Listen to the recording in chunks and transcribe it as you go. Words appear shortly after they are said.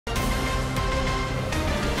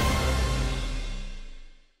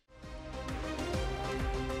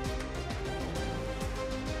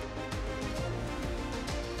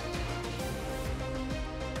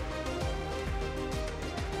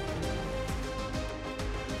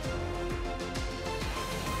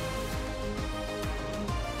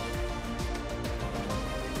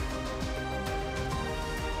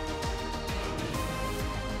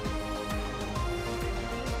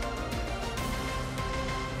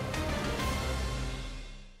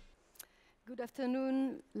Good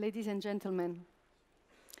afternoon, ladies and gentlemen.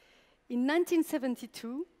 In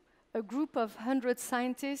 1972, a group of 100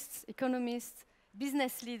 scientists, economists,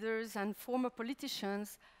 business leaders, and former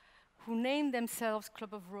politicians who named themselves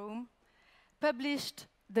Club of Rome published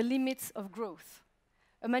The Limits of Growth,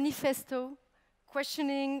 a manifesto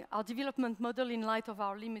questioning our development model in light of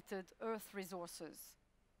our limited Earth resources.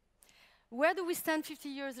 Where do we stand 50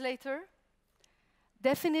 years later?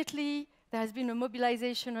 Definitely, there has been a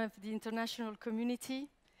mobilization of the international community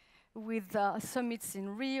with summits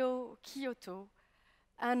in Rio, Kyoto,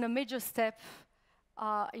 and a major step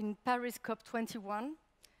in Paris COP21,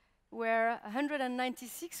 where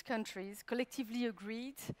 196 countries collectively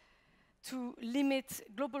agreed to limit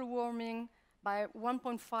global warming by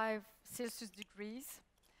 1.5 Celsius degrees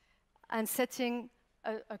and setting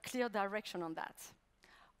a clear direction on that.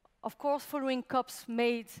 Of course, following COPs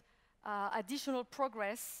made additional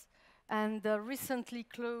progress, and the recently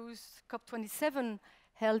closed COP27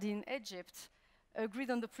 held in Egypt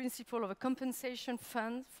agreed on the principle of a compensation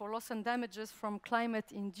fund for loss and damages from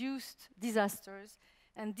climate-induced disasters,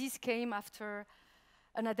 and this came after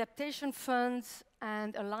an adaptation fund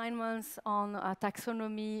and alignments on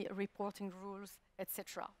taxonomy, reporting rules,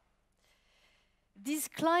 etc. This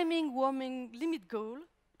climbing warming limit goal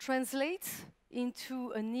translates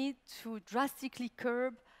into a need to drastically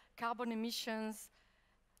curb carbon emissions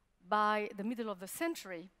by the middle of the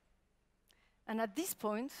century. And at this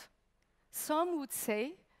point, some would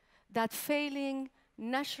say that failing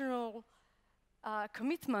national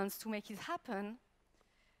commitments to make it happen,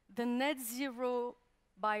 the net zero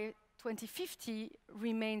by 2050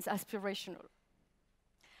 remains aspirational.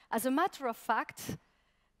 As a matter of fact,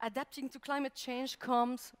 adapting to climate change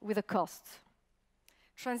comes with a cost.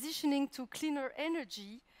 Transitioning to cleaner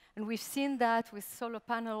energy, and we've seen that with solar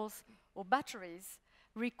panels or batteries,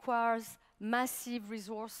 requires massive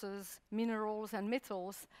resources, minerals and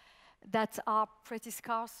metals that are pretty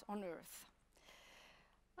scarce on Earth.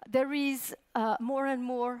 There is more and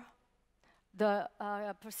more the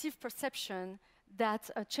perceived perception that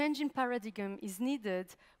a change in paradigm is needed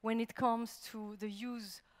when it comes to the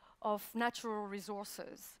use of natural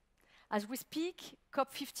resources. As we speak,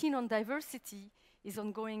 COP15 on diversity is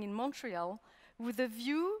ongoing in Montreal with a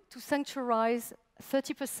view to sanctuarize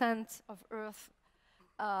 30% of Earth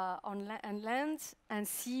on land and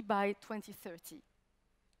sea by 2030.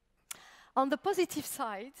 On the positive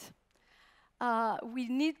side, we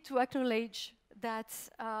need to acknowledge that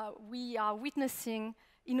we are witnessing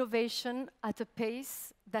innovation at a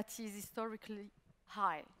pace that is historically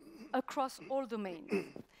high across all domains.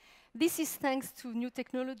 This is thanks to new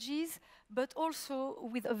technologies, but also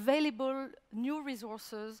with available new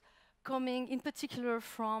resources coming in particular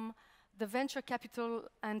from the venture capital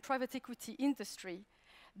and private equity industry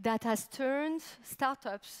that has turned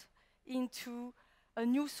startups into a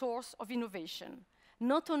new source of innovation,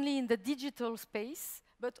 not only in the digital space,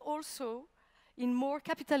 but also in more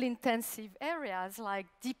capital-intensive areas like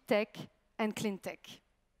deep tech and clean tech.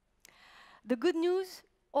 The good news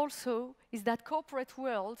also is that corporate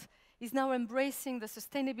world is now embracing the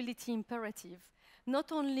sustainability imperative, not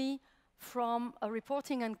only from a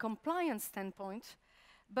reporting and compliance standpoint,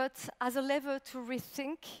 but as a lever to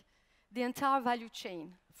rethink the entire value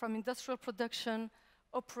chain, from industrial production,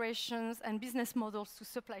 operations, and business models to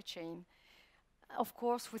supply chain, of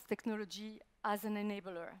course, with technology as an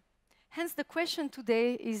enabler. Hence, the question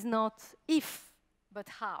today is not if, but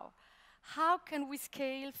how. How can we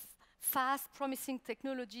scale fast, promising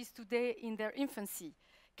technologies today in their infancy?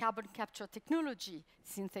 Carbon capture technology,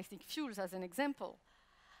 synthetic fuels as an example.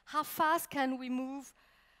 How fast can we move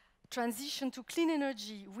transition to clean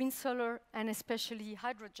energy, wind, solar, and especially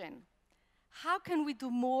hydrogen? How can we do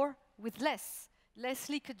more with less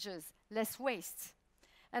leakages, less waste?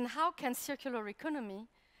 And how can circular economy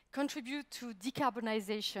contribute to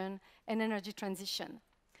decarbonization and energy transition?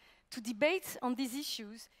 To debate on these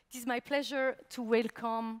issues, it is my pleasure to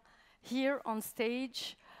welcome here on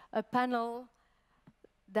stage a panel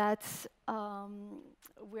that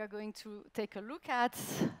we are going to take a look at.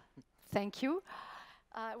 Thank you.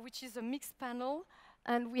 Which is a mixed panel.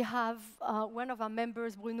 And we have one of our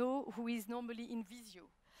members, Bruno, who is normally in Visio.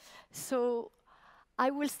 So I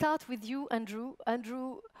will start with you, Andrew.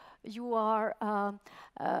 Andrew, you are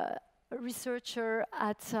a researcher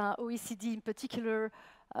at OECD in particular.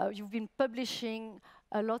 You've been publishing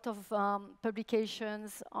a lot of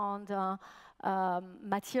publications on the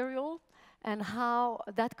material and how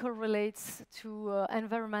that correlates to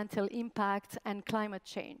environmental impact and climate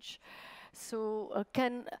change. So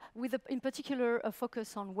in particular, a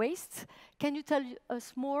focus on waste. Can you tell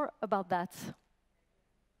us more about that?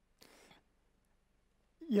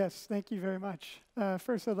 Yes, thank you very much.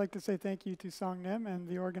 First, I'd like to say thank you to Song Nim and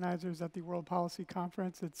the organizers at the World Policy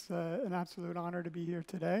Conference. It's an absolute honor to be here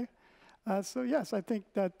today. So yes, I think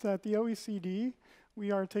that at the OECD,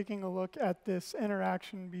 we are taking a look at this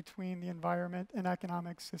interaction between the environment and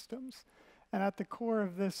economic systems. And at the core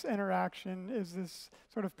of this interaction is this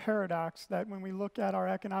sort of paradox that when we look at our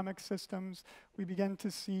economic systems, we begin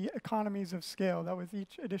to see economies of scale, that with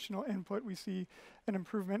each additional input, we see an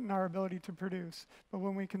improvement in our ability to produce. But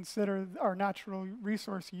when we consider our natural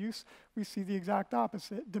resource use, we see the exact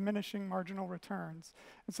opposite, diminishing marginal returns.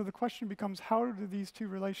 And so the question becomes, how do these two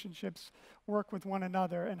relationships work with one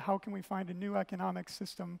another, and how can we find a new economic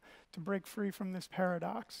system to break free from this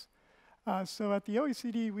paradox? So at the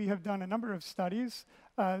OECD, we have done a number of studies.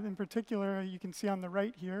 In particular, you can see on the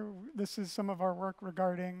right here, this is some of our work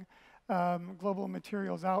regarding global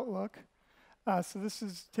materials outlook. So this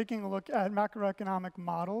is taking a look at macroeconomic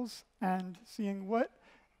models and seeing what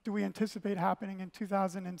do we anticipate happening in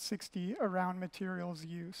 2060 around materials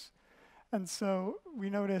use. And so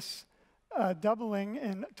we notice doubling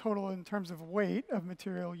in total in terms of weight of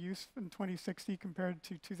material use in 2060 compared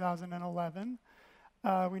to 2011.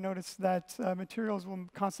 We notice that materials will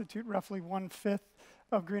constitute roughly 1/5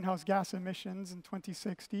 of greenhouse gas emissions in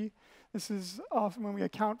 2060. This is often when we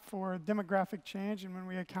account for demographic change and when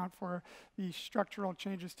we account for the structural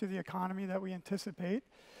changes to the economy that we anticipate,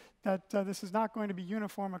 that this is not going to be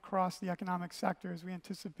uniform across the economic sectors. We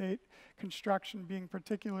anticipate construction being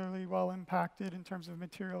particularly well impacted in terms of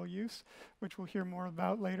material use, which we'll hear more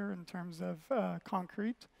about later in terms of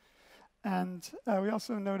concrete. And we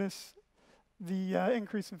also notice the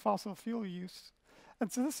increase in fossil fuel use.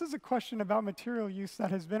 And so this is a question about material use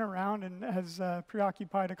that has been around and has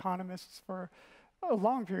preoccupied economists for a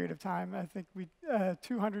long period of time. I think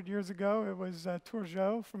 200 years ago, it was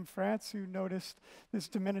Turgot from France who noticed this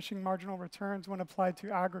diminishing marginal returns when applied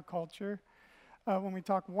to agriculture. When we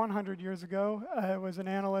talk 100 years ago, it was an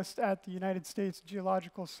analyst at the United States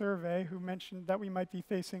Geological Survey who mentioned that we might be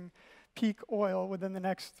facing peak oil within the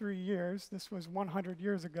next 3 years. This was 100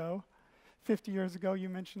 years ago. 50 years ago, you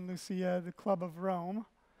mentioned, Lucia, the Club of Rome.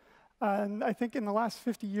 And I think in the last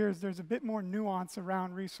 50 years, there's a bit more nuance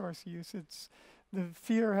around resource use. The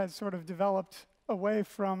fear has sort of developed away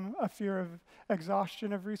from a fear of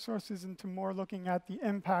exhaustion of resources into more looking at the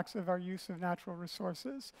impacts of our use of natural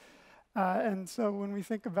resources. And so when we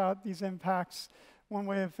think about these impacts, one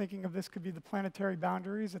way of thinking of this could be the planetary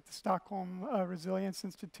boundaries at the Stockholm Resilience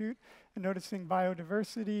Institute, and noticing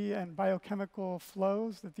biodiversity and biochemical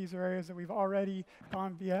flows, that these are areas that we've already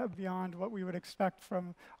gone beyond what we would expect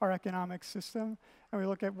from our economic system. And we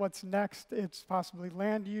look at what's next. It's possibly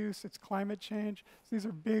land use, it's climate change. So these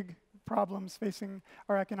are big problems facing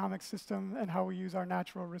our economic system and how we use our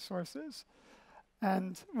natural resources.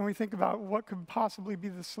 And when we think about what could possibly be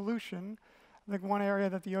the solution, I think one area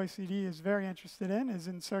that the OECD is very interested in is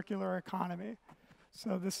in circular economy.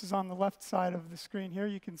 So this is on the left side of the screen here.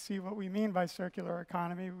 You can see what we mean by circular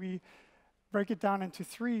economy. We break it down into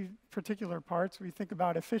 3 particular parts. We think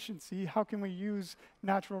about efficiency. How can we use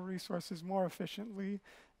natural resources more efficiently,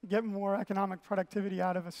 get more economic productivity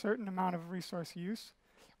out of a certain amount of resource use?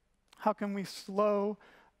 How can we slow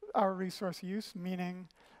our resource use, meaning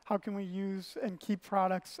how can we use and keep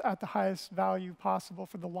products at the highest value possible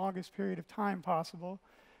for the longest period of time possible?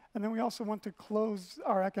 And then we also want to close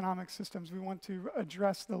our economic systems. We want to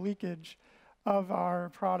address the leakage of our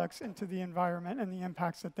products into the environment and the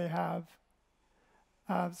impacts that they have.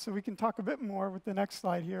 So we can talk a bit more with the next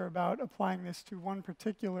slide here about applying this to one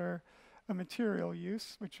particular material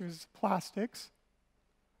use, which is plastics.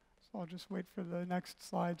 So I'll just wait for the next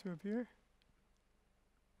slide to appear.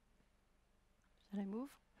 Should I move?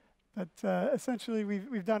 But essentially,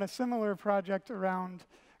 we've done a similar project around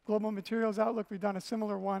global materials outlook. We've done a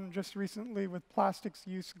similar one just recently with plastics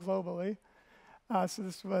use globally. So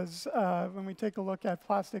this was, when we take a look at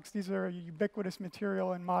plastics, these are a ubiquitous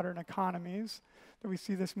material in modern economies. That we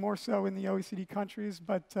see this more so in the OECD countries,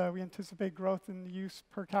 but we anticipate growth in the use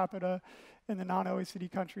per capita in the non-OECD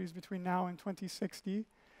countries between now and 2060.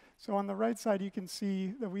 So on the right side, you can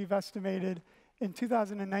see that we've estimated in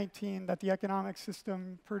 2019 that the economic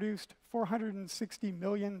system produced 460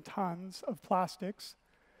 million tons of plastics.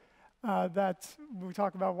 That when we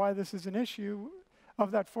talk about why this is an issue, of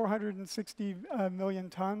that 460 million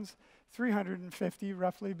tons, 350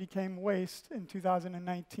 roughly became waste in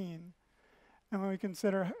 2019. And when we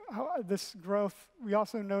consider this growth, we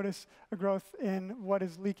also notice a growth in what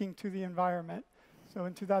is leaking to the environment. So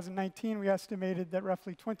in 2019, we estimated that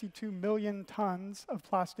roughly 22 million tons of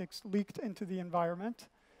plastics leaked into the environment.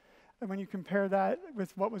 when you compare that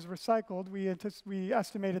with what was recycled, we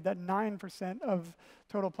estimated that 9% of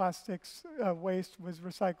total plastics waste was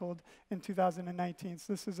recycled in 2019.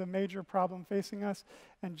 So this is a major problem facing us.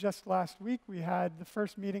 And just last week, we had the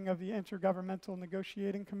first meeting of the Intergovernmental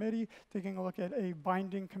Negotiating Committee, taking a look at a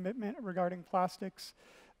binding commitment regarding plastics,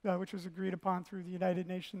 which was agreed upon through the United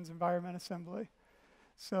Nations Environment Assembly.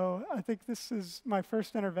 So I think this is my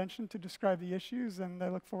first intervention to describe the issues, and I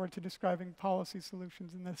look forward to describing policy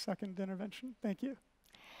solutions in the second intervention. Thank you.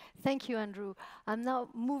 Thank you, Andrew. I'm now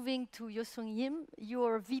moving to Yosung Yim.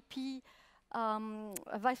 You're VP,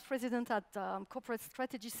 Vice President at Corporate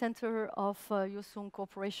Strategy Center of Yosung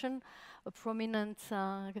Corporation, a prominent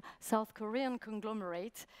South Korean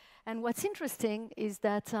conglomerate. And what's interesting is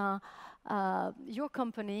that your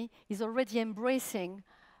company is already embracing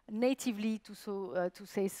natively, to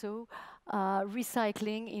say so,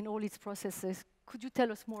 recycling in all its processes. Could you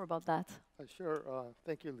tell us more about that? Sure.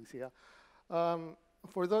 Thank you, Lucia.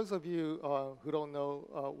 For those of you who don't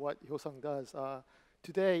know what Hyosung does,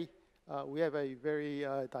 today we have a very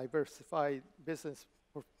diversified business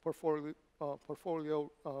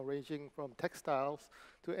portfolio ranging from textiles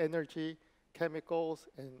to energy, chemicals,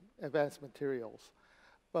 and advanced materials.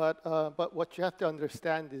 But what you have to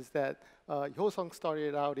understand is that Hyosung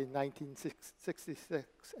started out in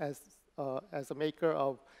 1966 as a maker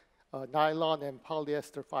of nylon and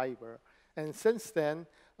polyester fiber. And since then,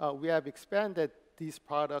 we have expanded these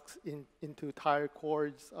products into tire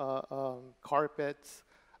cords, carpets,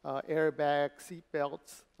 airbags, seat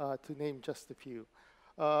belts, to name just a few.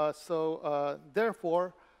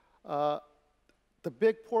 Therefore, the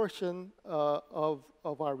big portion of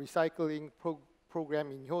our recycling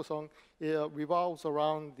program in Hyosung revolves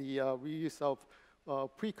around the reuse of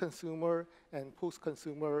pre-consumer and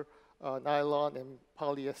post-consumer nylon and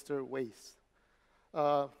polyester waste.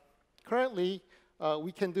 Currently,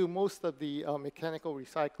 we can do most of the mechanical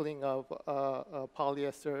recycling of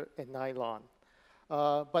polyester and nylon.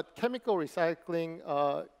 But chemical recycling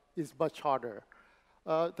is much harder.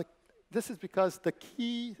 This is because the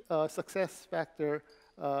key success factor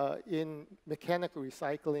in mechanical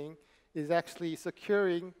recycling is actually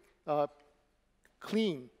securing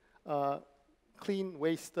clean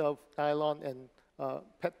waste of nylon and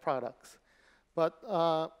PET products. But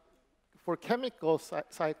for chemical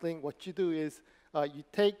cycling, what you do is you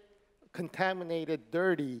take contaminated,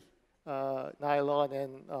 dirty nylon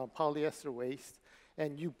and polyester waste,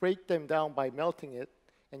 and you break them down by melting it,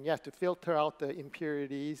 and you have to filter out the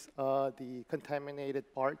impurities, the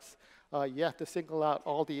contaminated parts. You have to single out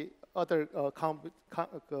all the other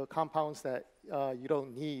compounds that you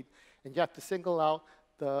don't need, and you have to single out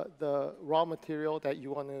the raw material that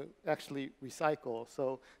you want to actually recycle.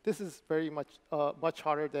 So this is very much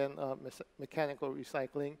harder than mechanical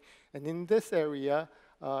recycling. And in this area,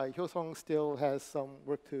 Hyosung still has some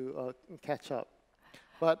work to catch up.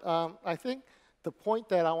 But I think the point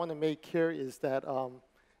that I want to make here is that,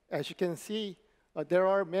 as you can see, there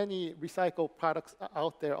are many recycled products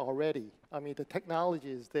out there already. I mean, the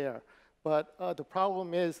technology is there. But the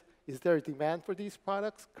problem is there a demand for these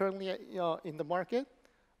products currently in the market?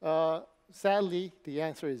 Sadly, the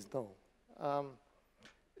answer is no.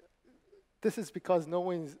 This is because no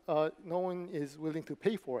one is willing to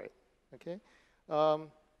pay for it. Okay?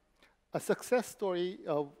 A success story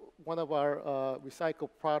of one of our recycled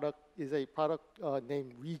product is a product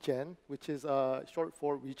named Regen, which is short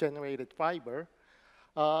for regenerated fiber.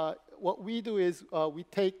 What we do is we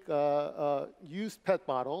take used PET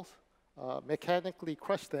bottles, mechanically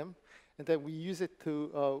crush them, and then we use it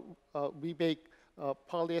to remake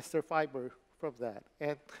polyester fiber from that.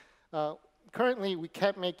 And currently, we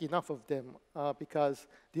can't make enough of them because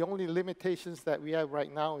the only limitations that we have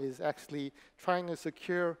right now is actually trying to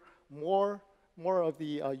secure more of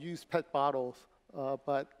the used PET bottles.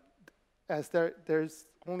 But as there's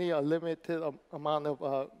only a limited amount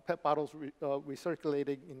of PET bottles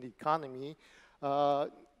recirculating in the economy,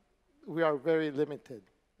 we are very limited.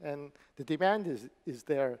 And the demand is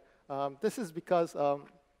there. This is because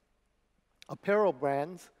apparel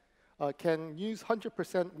brands can use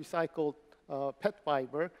 100% recycled PET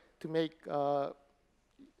fiber to make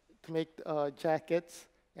jackets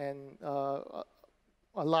and a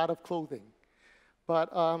lot of clothing. But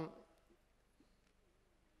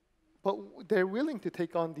they're willing to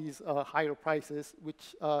take on these higher prices,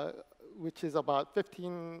 which is about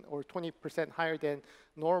 15 or 20% higher than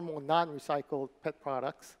normal non-recycled PET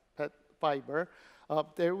products, PET fiber.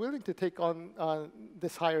 They're willing to take on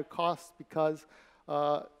this higher cost because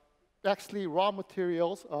actually raw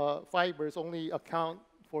materials, fibers, only account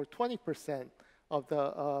for 20% of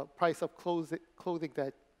the price of clothing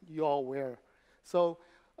that you all wear. So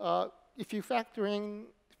if you factor in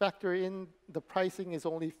the pricing is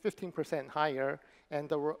only 15% higher, and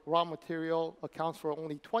the raw material accounts for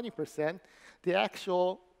only 20%, the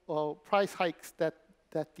actual price hikes that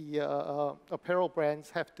the apparel brands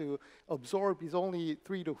have to absorb is only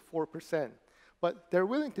 3 to 4%. But they're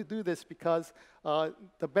willing to do this because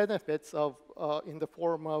the benefits of, in the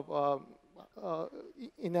form of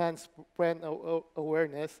enhanced brand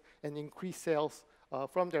awareness and increased sales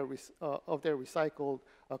from their of their recycled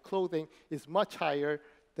clothing is much higher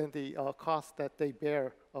than the cost that they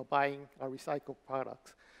bear buying recycled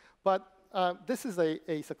products. But this is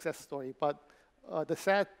a success story. But the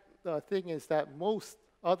sad thing is that most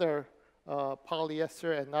other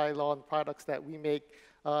polyester and nylon products that we make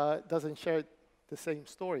doesn't share the same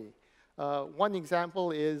story. One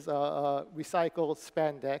example is recycled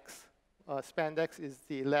spandex. Spandex is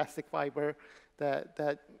the elastic fiber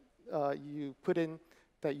that you put in,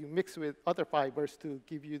 that you mix with other fibers to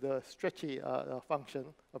give you the stretchy function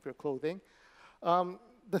of your clothing.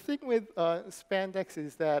 The thing with spandex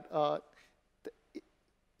is that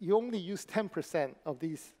you only use 10% of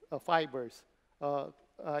these fibers.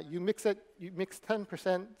 You mix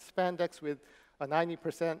 10% spandex with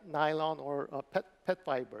 90% nylon or PET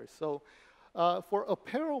fibers. So for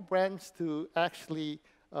apparel brands to actually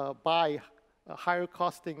buy higher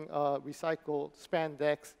costing recycled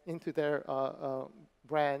spandex into their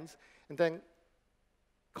brands and then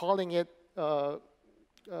calling it, how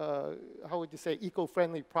would you say,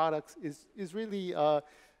 eco-friendly products is really, I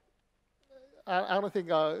don't think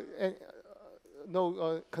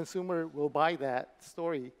no consumer will buy that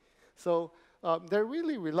story. So they're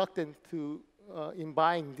really reluctant to in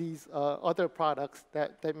buying these other products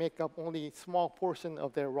that make up only a small portion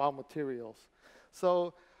of their raw materials.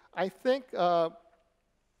 So I think we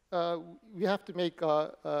have to make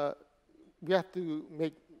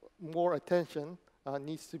more attention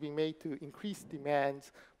needs to be made to increase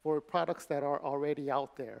demands for products that are already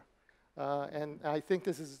out there. And I think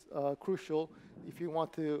this is crucial if you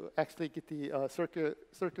want to actually get the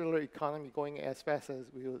circular economy going as fast as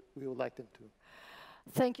we would like them to.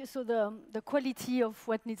 Thank you. So the quality of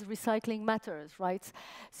what needs recycling matters, right?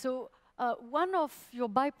 So one of your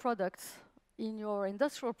byproducts in your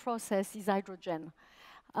industrial process is hydrogen.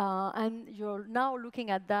 And you're now looking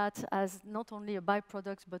at that as not only a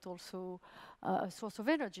byproduct, but also a source of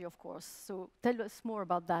energy, of course. So tell us more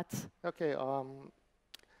about that. Okay.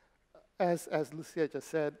 As Lucia just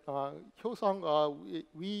said, Hyosung,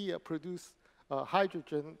 we produce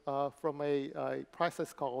hydrogen from a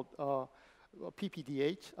process called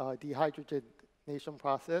PPDH, dehydrogenation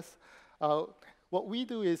process. What we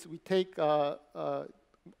do is we take a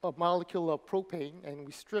molecule of propane and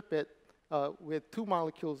we strip it with 2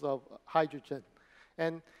 molecules of hydrogen.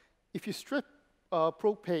 And if you strip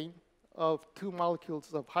propane of 2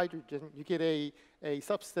 molecules of hydrogen, you get a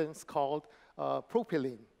substance called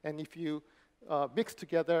propylene. And if you mix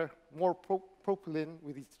together more propylene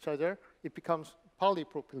with each other, it becomes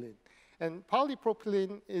polypropylene. And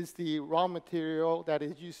polypropylene is the raw material that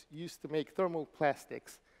is used to make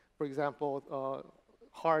thermoplastics. For example,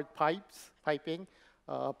 hard piping,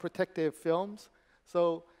 protective films.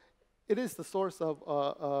 So it is the source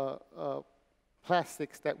of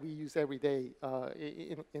plastics that we use every day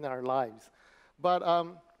in our lives. But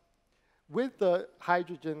with the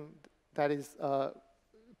hydrogen that is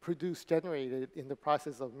generated in the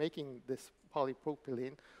process of making this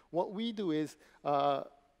polypropylene, what we do is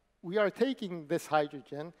we are taking this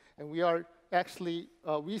hydrogen and we are actually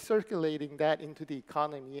recirculating that into the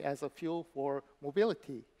economy as a fuel for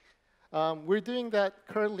mobility. We're doing that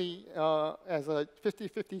currently as a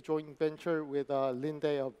 50-50 joint venture with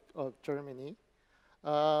Linde of Germany.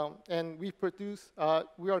 And we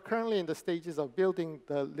are currently in the stages of building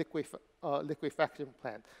the liquefaction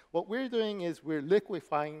plant. What we're doing is we're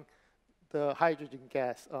liquefying the hydrogen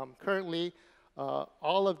gas. Currently,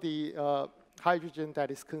 all of the hydrogen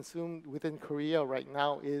that is consumed within Korea right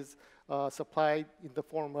now is supplied in the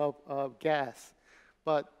form of gas.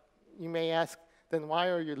 But you may ask, then why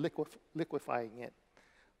are you liquefying it?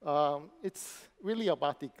 It's really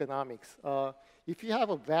about the economics. If you have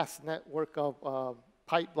a vast network of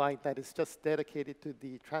pipeline that is just dedicated to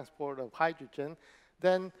the transport of hydrogen,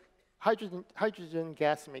 then hydrogen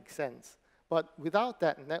gas makes sense. But without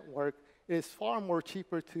that network, it is far more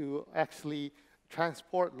cheaper to actually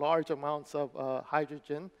transport large amounts of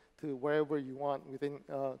hydrogen to wherever you want within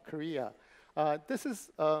Korea. This is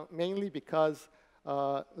mainly because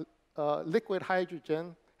liquid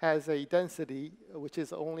hydrogen has a density which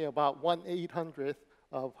is only about 1/800th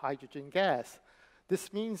of hydrogen gas.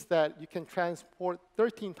 This means that you can transport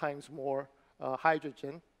 13 times more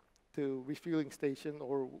hydrogen to refueling station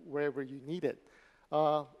or wherever you need it.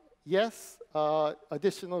 Yes,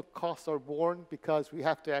 additional costs are borne because we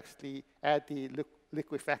have to actually add the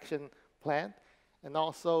liquefaction plant. And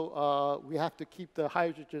also, we have to keep the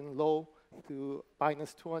hydrogen low to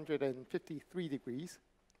minus 253 degrees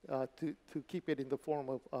to keep it in the form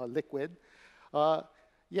of liquid.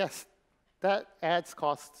 Yes, that adds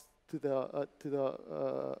costs to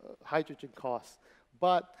the hydrogen costs.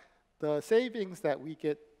 But the savings that we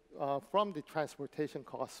get from the transportation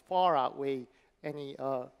costs far outweigh any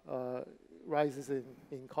rises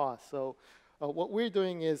in cost. So what we're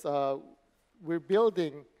doing is we're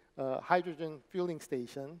building a hydrogen fueling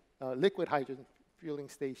station, liquid hydrogen fueling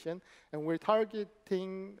station, and we're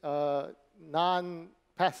targeting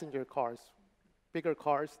non-passenger cars, bigger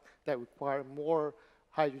cars that require more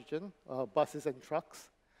hydrogen, buses and trucks.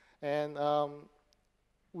 And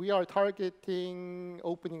we are targeting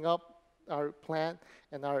opening up our plant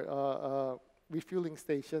and our refueling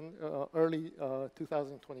station early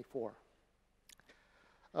 2024.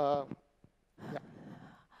 Yeah.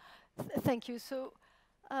 Thank you. So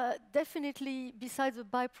definitely, besides the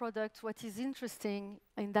byproduct, what is interesting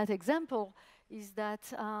in that example is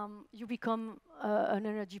that you become an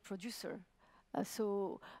energy producer.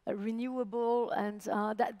 So renewable, and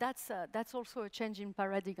that's also a change in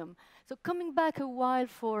paradigm. So coming back a while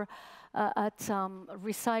at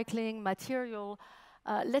recycling material,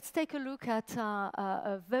 let's take a look at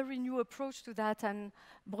a very new approach to that. And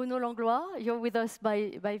Bruno Langlois, you're with us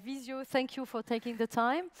by Visio. Thank you for taking the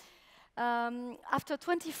time. After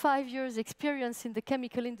 25 years experience in the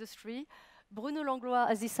chemical industry, Bruno Langlois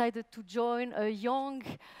has decided to join a young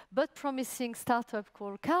but promising startup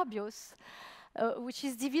called Carbios, which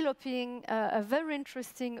is developing a very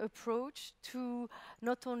interesting approach to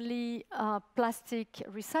not only plastic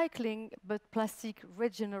recycling, but plastic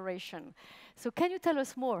regeneration. So can you tell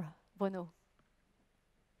us more, Bruno?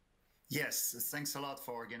 Yes, thanks a lot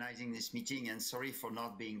for organizing this meeting, and sorry for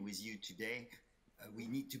not being with you today. We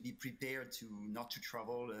need to be prepared not to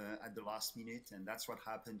travel at the last minute, and that's what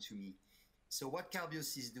happened to me. So what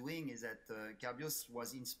Carbios is doing is that Carbios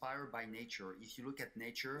was inspired by nature. If you look at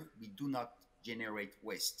nature, we do not generate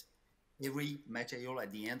waste. Every material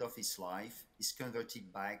at the end of its life is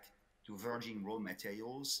converted back to virgin raw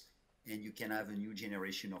materials, and you can have a new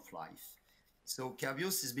generation of life. So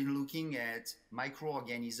Carbios has been looking at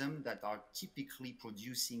microorganisms that are typically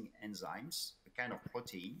producing enzymes, a kind of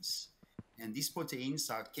proteins, and these proteins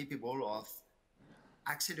are capable of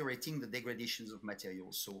accelerating the degradations of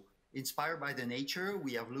materials. So inspired by the nature,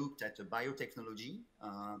 we have looked at a biotechnology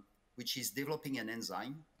which is developing an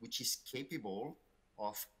enzyme which is capable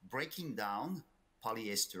of breaking down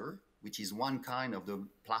polyester, which is one kind of the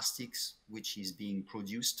plastics which is being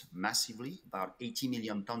produced massively, about 80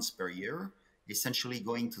 million tons per year, essentially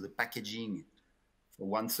going to the packaging for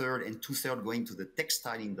 1/3 and 2/3 going to the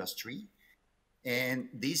textile industry. And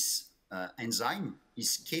this enzyme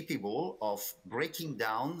is capable of breaking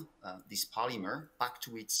down this polymer back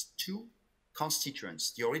to its two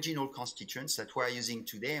constituents, the original constituents that we're using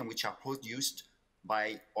today and which are produced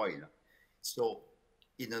by oil. So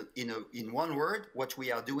in one word, what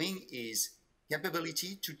we are doing is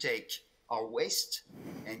capability to take our waste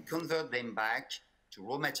and convert them back to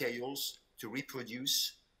raw materials to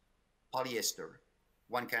reproduce polyester,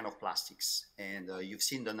 one kind of plastics. And you've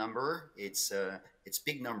seen the number, it's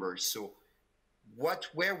big numbers. So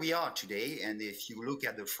where we are today, and if you look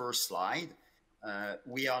at the first slide,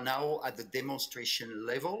 we are now at the demonstration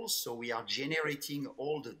level. So we are generating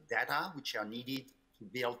all the data which are needed to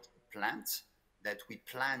build a plant that we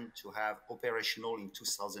plan to have operational in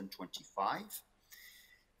 2025.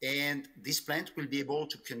 And this plant will be able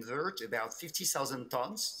to convert about 50,000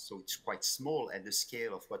 tons. So it's quite small at the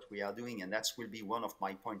scale of what we are doing. And that will be one of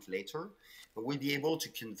my points later. But we'll be able to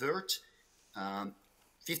convert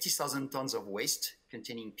 50,000 tons of waste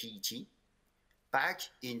containing PET back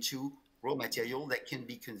into raw material that can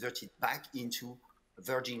be converted back into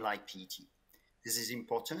virgin-like PET. This is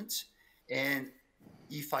important. And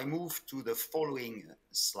if I move to the following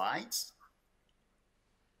slides,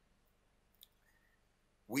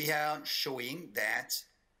 we are showing that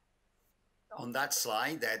on that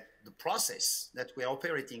slide that the process that we are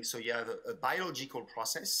operating, so you have a biological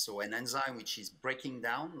process, so an enzyme which is breaking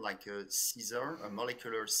down like a scissor, a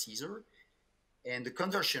molecular scissor, and the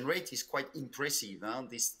conversion rate is quite impressive. Huh?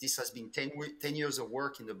 This has been 10 years of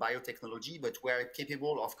work in the biotechnology, but we are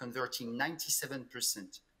capable of converting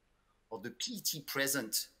 97% of the PET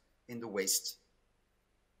present in the waste.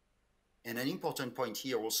 And an important point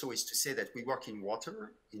here also is to say that we work in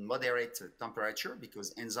water in moderate temperature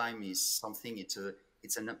because enzyme is something, it's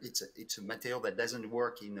It's a material that doesn't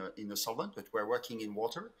work in a solvent, but we're working in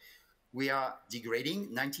water. We are degrading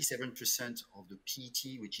 97% of the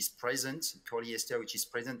PET which is present, polyester which is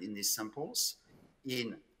present in these samples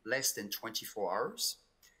in less than 24 hours.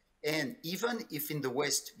 And even if in the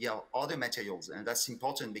waste you have other materials, and that's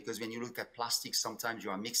important because when you look at plastics, sometimes you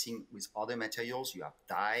are mixing with other materials, you have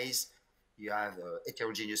dyes, you have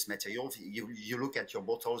heterogeneous materials. You look at your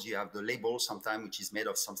bottles, you have the label sometimes which is made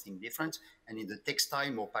of something different. And in the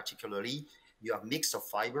textile more particularly, you have mix of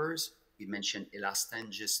fibers. We mentioned elastin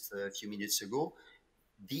just a few minutes ago.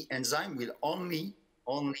 The enzyme will only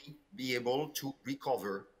be able to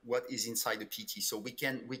recover what is inside the PET. So we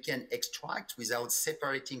can extract without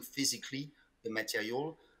separating physically the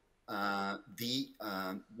material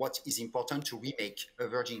what is important to remake a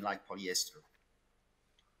virgin-like polyester.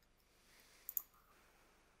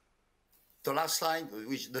 The last slide,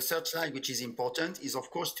 the third slide, which is important, is of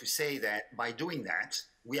course to say that by doing that,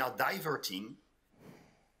 we are diverting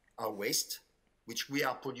our waste, which we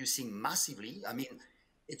are producing massively. I mean,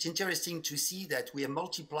 it's interesting to see that we have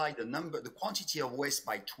multiplied the quantity of waste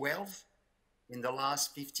by 12 in the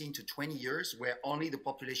last 15 to 20 years, where only the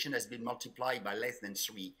population has been multiplied by less than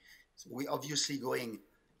 3. So we're obviously going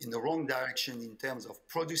in the wrong direction in terms of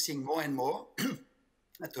producing more and more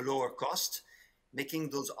at a lower cost, making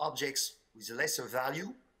those objects with lesser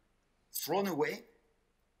value thrown away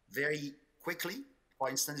very quickly. For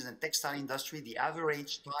instance, in the textile industry, the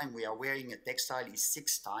average time we are wearing a textile is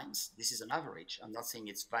 6 times. This is an average. I'm not saying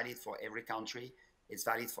it's valid for every country. It's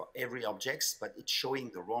valid for every object, but it's showing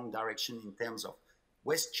the wrong direction in terms of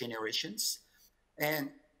waste generations. And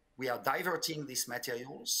we are diverting these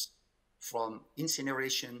materials from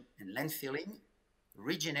incineration and landfilling,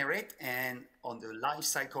 regenerate, and on the life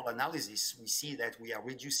cycle analysis, we see that we are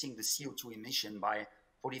reducing the CO2 emission by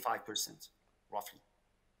 45%, roughly,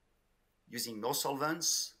 using no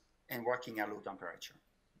solvents and working at low temperature.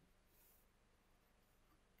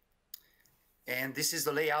 And this is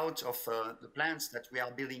the layout of the plants that we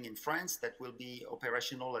are building in France that will be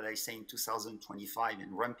operational, as I say, in 2025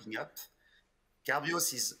 and ramping up.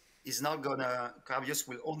 Carbios is not gonna, Carbios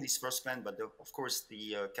will own this first plant, but of course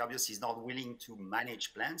Carbios is not willing to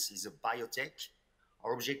manage plants. It's a biotech.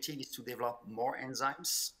 Our objective is to develop more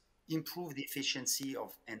enzymes, improve the efficiency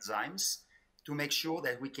of enzymes to make sure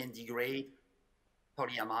that we can degrade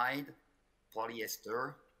polyamide,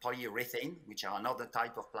 polyester, polyurethane, which are another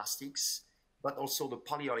type of plastics, but also the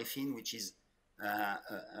polyolefin, which is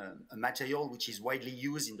a material which is widely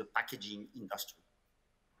used in the packaging industry.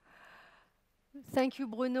 Thank you,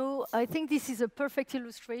 Bruno. I think this is a perfect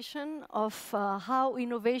illustration of how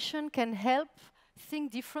innovation can help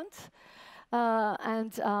think different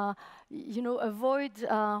and you know, avoid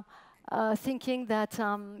thinking that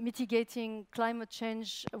mitigating climate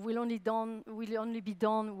change will only be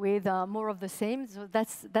done with more of the same. So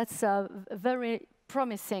that's very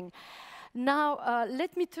promising. Now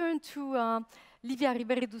let me turn to Livia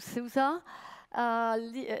Ribeiro de Souza.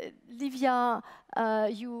 Livia,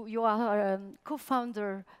 you are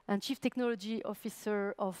co-founder and chief technology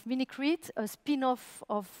officer of Minicrete, a spin-off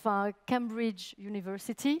of Cambridge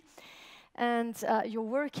University, and you're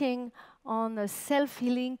working on a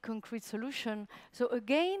self-healing concrete solution. So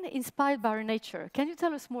again, inspired by nature. Can you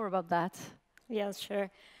tell us more about that? Yes, sure.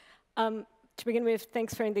 To begin with,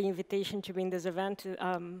 thanks for the invitation to be in this event.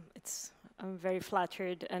 I'm very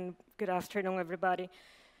flattered, and good afternoon, everybody.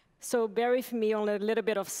 So bear with me on a little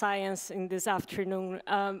bit of science in this afternoon,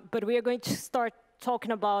 but we are going to start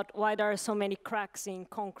talking about why there are so many cracks in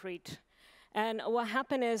concrete. And what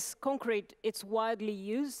happened is concrete, it's widely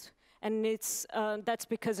used, and that's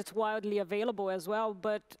because it's widely available as well,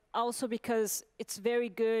 but also because it's very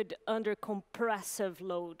good under compressive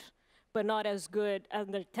load, but not as good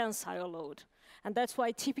under tensile load. And that's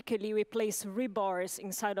why typically we place rebars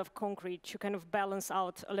inside of concrete to kind of balance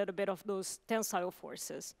out a little bit of those tensile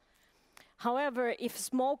forces. However, if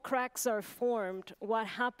small cracks are formed, what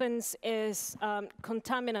happens is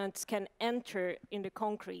contaminants can enter in the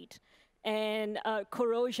concrete, and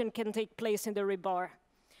corrosion can take place in the rebar.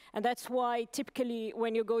 And that's why typically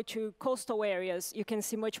when you go to coastal areas, you can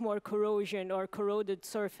see much more corrosion or corroded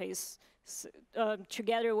surface,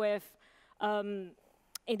 together with,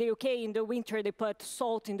 in the UK, in the winter, they put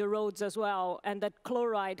salt in the roads as well, and that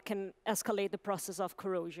chloride can escalate the process of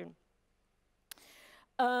corrosion.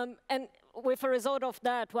 And with a result of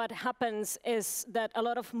that, what happens is that a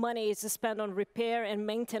lot of money is spent on repair and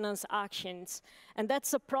maintenance actions. And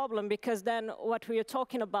that's a problem because then what we are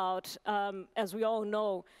talking about, as we all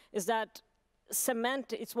know, is that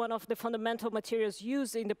cement is one of the fundamental materials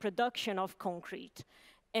used in the production of concrete.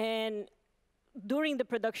 And during the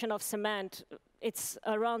production of cement, it's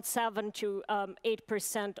around 7 to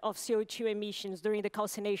 8% of CO2 emissions during the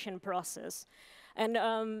calcination process. And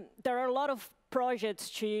there are a lot of projects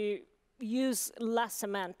to use less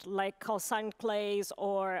cement, like calcined clays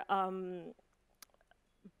or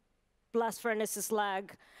blast furnace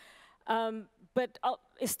slag. But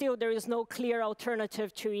still, there is no clear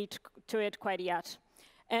alternative to it quite yet.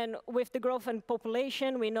 And with the growth in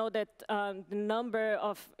population, we know that the number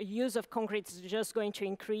of use of concrete is just going to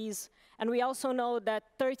increase. And we also know that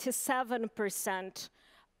 37%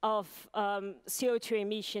 of CO2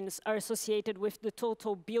 emissions are associated with the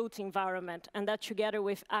total built environment, and that together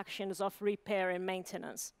with actions of repair and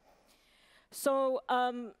maintenance. So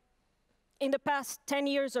in the past 10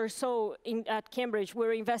 years or so at Cambridge,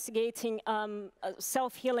 we're investigating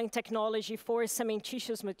self-healing technology for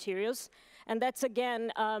cementitious materials. And that's,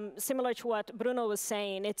 again, similar to what Bruno was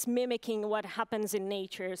saying. It's mimicking what happens in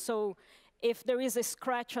nature. So if there is a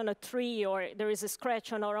scratch on a tree or there is a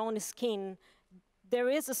scratch on our own skin, there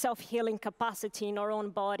is a self-healing capacity in our own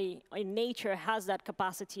body. In nature has that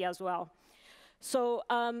capacity as well. So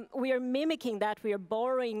we are mimicking that. We are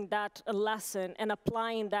borrowing that lesson and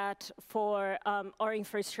applying that for our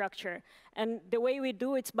infrastructure. And the way we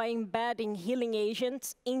do it is by embedding healing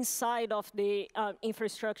agents inside of the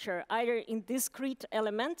infrastructure, either in discrete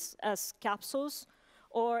elements as capsules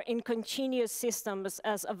or in continuous systems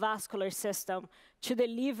as a vascular system to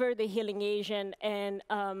deliver the healing agent.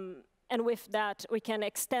 And with that, we can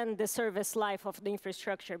extend the service life of the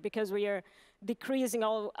infrastructure because we are decreasing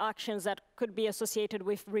all actions that could be associated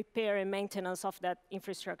with repair and maintenance of that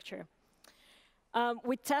infrastructure.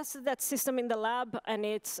 We tested that system in the lab, and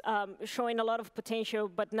it's showing a lot of potential,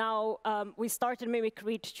 but now we started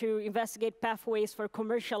Mimicry to investigate pathways for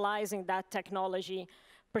commercializing that technology,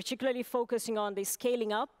 particularly focusing on the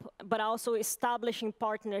scaling up, but also establishing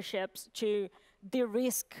partnerships to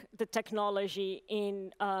de-risk the technology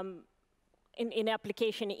in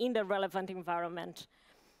application in the relevant environment.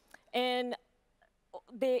 And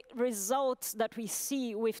the results that we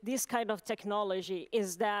see with this kind of technology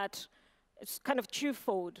is that it's kind of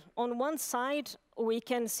twofold. On one side, we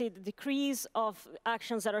can see the decrease of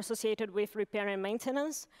actions that are associated with repair and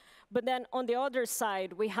maintenance. But then on the other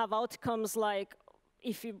side, we have outcomes like,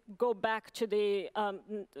 if you go back to the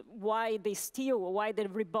why the steel, why the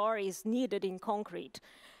rebar is needed in concrete,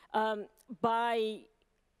 by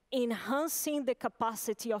enhancing the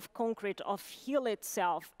capacity of concrete of heal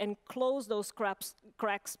itself and close those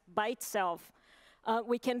cracks by itself,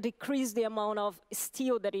 we can decrease the amount of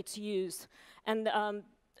steel that it's used. And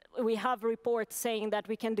we have reports saying that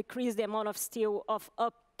we can decrease the amount of steel of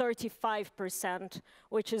up 35%,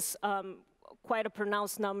 which is quite a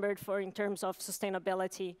pronounced number in terms of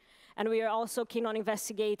sustainability. And we are also keen on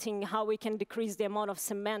investigating how we can decrease the amount of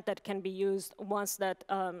cement that can be used once that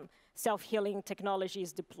self-healing technology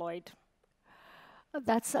is deployed.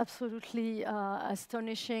 That's absolutely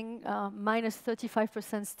astonishing. Minus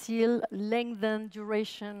 35% steel, lengthened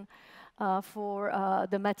duration for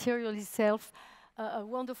the material itself. A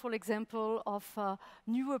wonderful example of a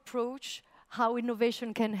new approach, how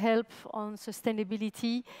innovation can help on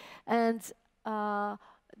sustainability. And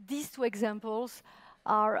these two examples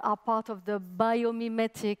are part of the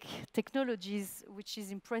biomimetic technologies, which is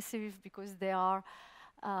impressive because they are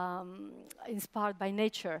inspired by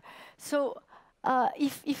nature. So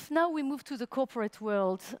if now we move to the corporate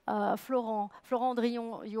world, Florent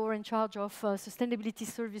Drillon, you're in charge of sustainability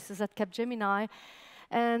services at Capgemini.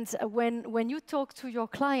 And when you talk to your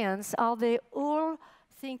clients, are they all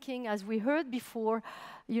thinking, as we heard before,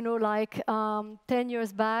 you know, like 10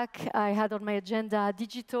 years back, I had on my agenda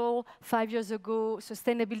digital, 5 years ago,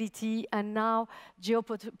 sustainability, and now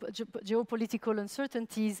geopolitical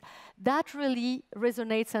uncertainties. That really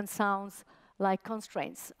resonates and sounds like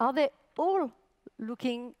constraints. Are they all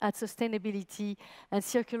looking at sustainability and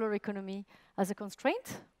circular economy as a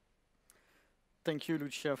constraint? Thank you,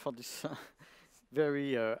 Lucia, for this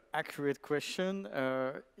very accurate question.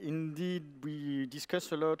 Indeed, we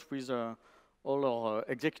discuss a lot with all our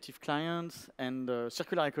executive clients, and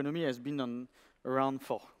circular economy has been around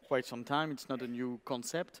for quite some time. It's not a new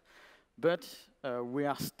concept, but we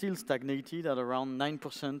are still stagnated at around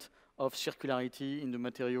 9% of circularity in the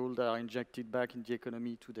material that are injected back in the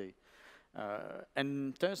economy today.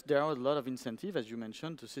 And thus, there are a lot of incentive, as you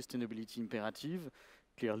mentioned, the sustainability imperative,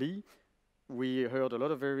 clearly. We heard a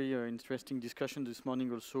lot of very interesting discussion this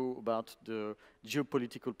morning also about the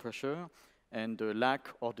geopolitical pressure and the lack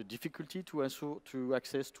or the difficulty to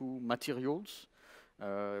access to materials,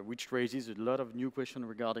 which raises a lot of new questions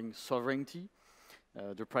regarding sovereignty.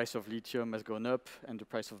 The price of lithium has gone up, and the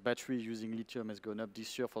price of battery using lithium has gone up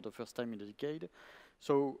this year for the first time in a decade.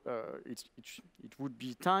 So it would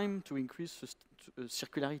be time to increase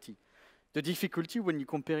circularity. The difficulty when you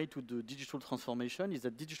compare it to the digital transformation is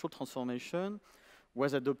that digital transformation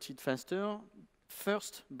was adopted faster,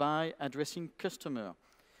 first by addressing customer.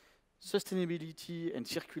 Sustainability and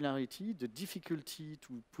circularity, the difficulty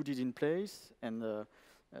to put it in place, and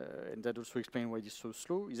that also explains why it is so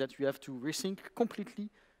slow, is that you have to rethink completely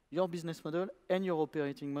your business model and your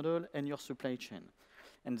operating model and your supply chain.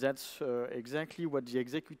 And that's exactly what the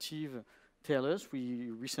executive tell us.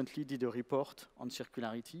 We recently did a report on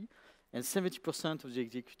circularity, and 70% of the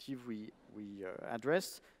executive we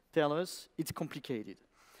addressed tell us it's complicated.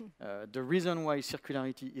 The reason why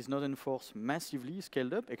circularity is not enforced massively,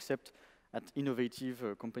 scaled up, except at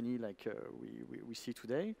innovative company like we see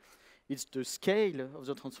today, it's the scale of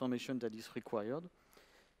the transformation that is required.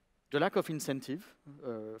 The lack of incentive.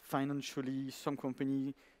 Financially, some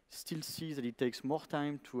companies still see that it takes more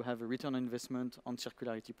time to have a return on investment on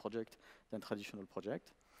circularity project than traditional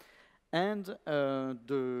project. And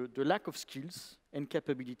the lack of skills and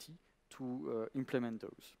capability to implement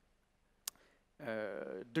those.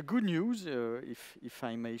 The good news, if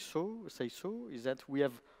I may say so, is that we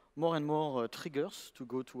have more and more triggers to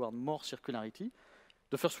go toward more circularity.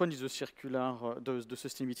 The first one is the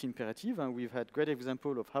sustainability imperative, and we've had great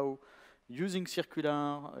example of how using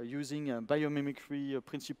circular, using a biomimicry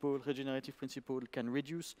principle, regenerative principle, can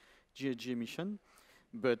reduce GHG emission.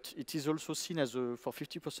 But it is also seen as for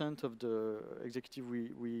 50% of the executive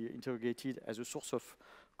we interrogated as a source of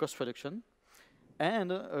cost reduction.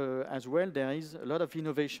 And as well, there is a lot of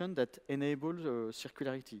innovation that enables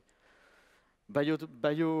circularity.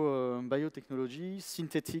 Biotechnology,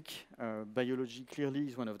 synthetic biology clearly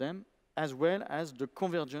is one of them, as well as the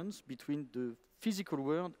convergence between the physical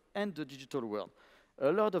world and the digital world.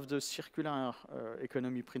 A lot of the circular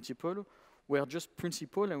economy principles were just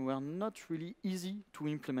principles and were not really easy to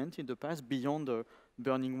implement in the past beyond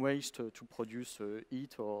burning waste to produce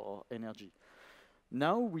heat or energy.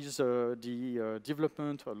 Now, with the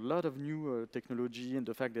development of a lot of new technology and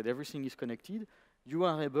the fact that everything is connected, you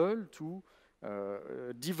are able to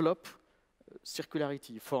develop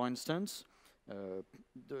circularity. For instance,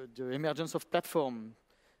 the emergence of platforms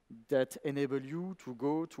that enable you to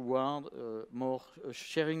go toward more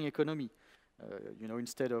sharing economy. You know,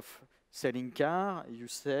 instead of selling car, you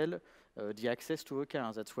sell the access to a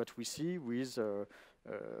car. That's what we see with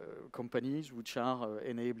companies which are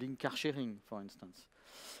enabling car sharing, for instance.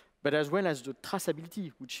 But as well as the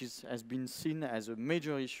traceability, which has been seen as a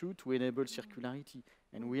major issue to enable circularity.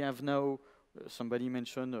 And we have now, somebody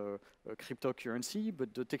mentioned cryptocurrency,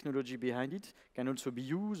 but the technology behind it can also be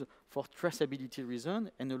used for traceability reasons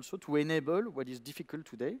and also to enable what is difficult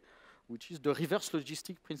today, which is the reverse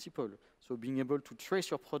logistic principle. So being able to trace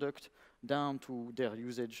your product down to their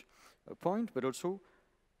usage point, but also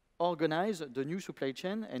organize the new supply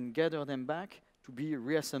chain and gather them back to be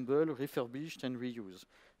reassembled, refurbished, and reused.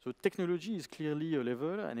 So technology is clearly a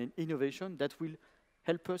level and an innovation that will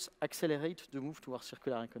help us accelerate the move towards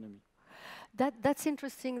circular economy. That's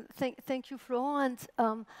interesting. Thank you, Florent.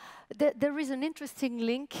 And there is an interesting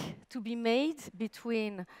link to be made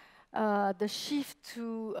between the shift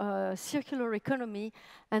to circular economy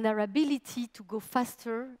and our ability to go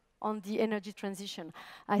faster on the energy transition.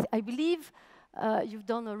 I believe you've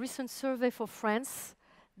done a recent survey for France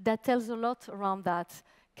that tells a lot around that.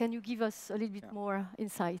 Can you give us a little bit more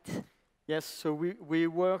insight? Yes, so we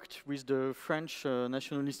worked with the French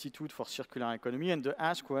National Institute for Circular Economy, and the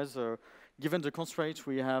ask was, given the constraints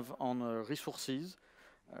we have on resources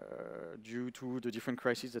due to the different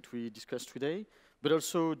crises that we discussed today, but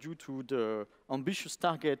also due to the ambitious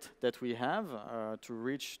target that we have to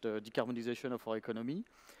reach the decarbonization of our economy,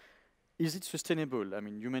 is it sustainable? I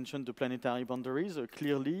mean, you mentioned the planetary boundaries.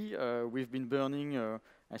 Clearly, we've been burning,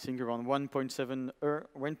 I think, around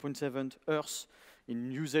 1.7 Earths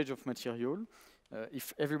in usage of material.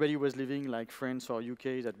 If everybody was living like France or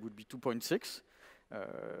UK, that would be 2.6.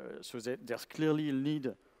 So there's clearly a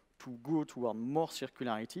need to go toward more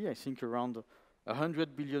circularity. I think around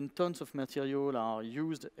 100 billion tons of material are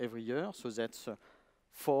used every year. So that's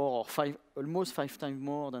 4 or 5, almost 5 times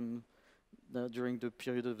more than during the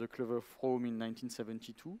period of the Clover Foam in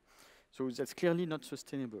 1972. So that's clearly not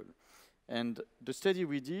sustainable. And the study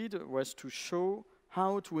we did was to show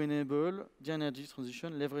how to enable the energy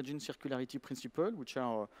transition leveraging circularity principles, which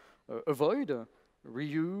are avoid,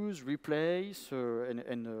 reuse, replace,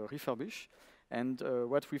 and refurbish. And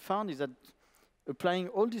what we found is that applying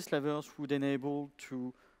all these levels would enable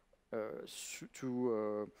to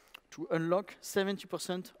to unlock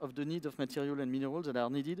 70% of the need of material and minerals that are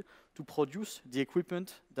needed to produce the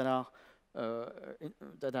equipment that are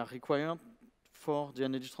required for the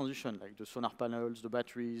energy transition, like the solar panels, the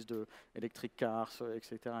batteries, the electric cars,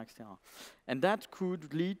 etc., etc. And that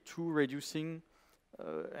could lead to reducing,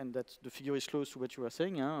 and that the figure is close to what you were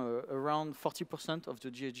saying, around 40% of the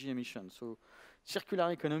GHG emissions. So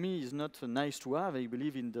circular economy is not nice to have. I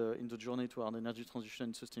believe in the journey toward energy transition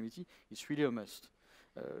and sustainability, it's really a must.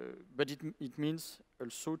 But it means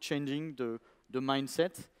also changing the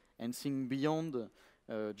mindset and seeing beyond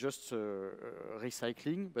just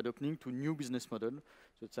recycling, but opening to new business models,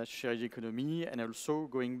 such as shared economy, and also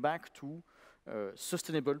going back to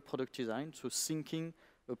sustainable product design, so thinking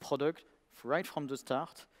a product right from the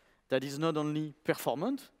start that is not only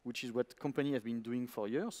performant, which is what companies have been doing for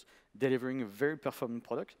years, delivering a very performant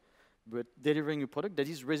product, but delivering a product that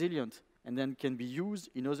is resilient and then can be used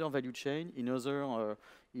in other value chain, in other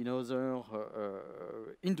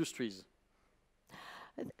industries.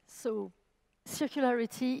 So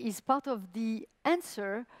circularity is part of the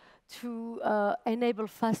answer to enable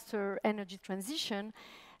faster energy transition.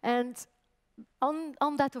 And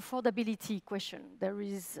on that affordability question, there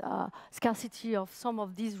is scarcity of some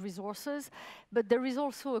of these resources, but there is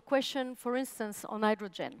also a question, for instance, on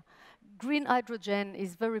hydrogen. Green hydrogen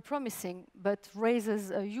is very promising, but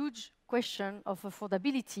raises a huge question of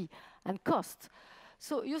affordability and cost.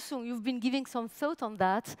 So, Yusung, you've been giving some thought on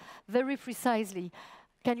that very precisely.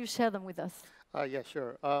 Can you share them with us? Yeah,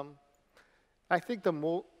 sure. I think the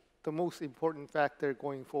most important factor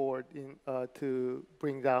going forward to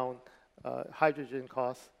bring down hydrogen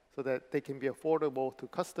costs so that they can be affordable to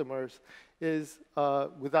customers is,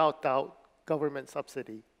 without doubt, government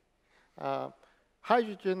subsidy.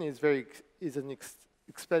 Hydrogen is an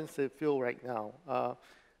expensive fuel right now.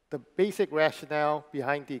 The basic rationale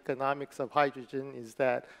behind the economics of hydrogen is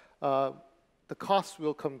that the costs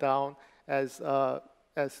will come down as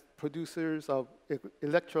producers of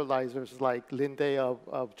electrolyzers like Linde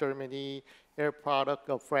of Germany, Air Product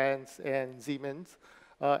of France, and Siemens,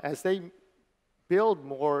 as they build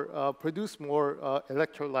more, produce more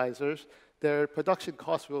electrolyzers, their production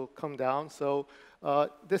costs will come down. So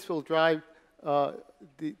this will drive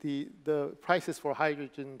the prices for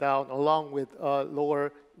hydrogen down, along with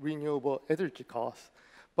lower renewable energy costs.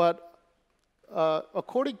 But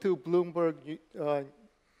according to Bloomberg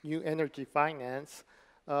New Energy Finance,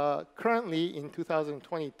 currently in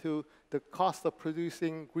 2022, the cost of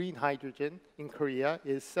producing green hydrogen in Korea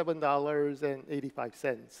is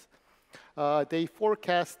 $7.85. They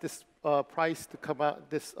forecast this cost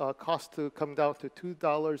to come down to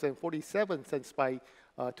 $2.47 by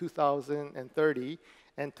 2030,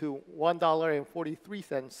 and to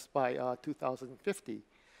 $1.43 by 2050.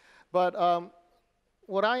 But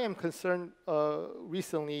what I am concerned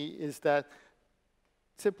recently is that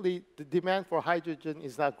simply the demand for hydrogen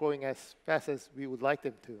is not growing as fast as we would like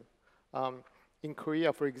them to. In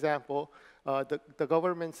Korea, for example, the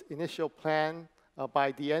government's initial plan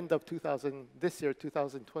by the end of this year,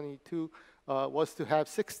 2022, was to have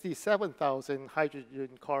 67,000 hydrogen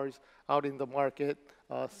cars out in the market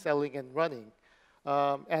selling and running.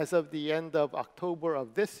 As of the end of October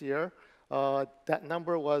of this year, that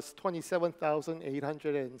number was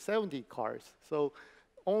 27,870 cars. So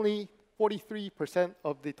only 43%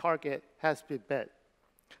 of the target has been met.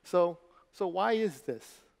 So why is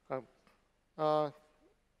this? When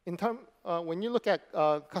you look at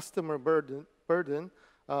customer burden,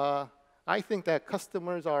 I think that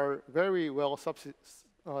customers are very well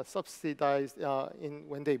subsidized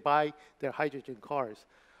when they buy their hydrogen cars.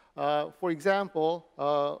 For example,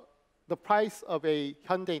 the price of a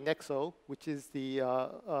Hyundai Nexo, which is the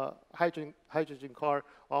hydrogen car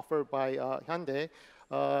offered by Hyundai,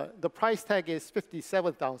 the price tag is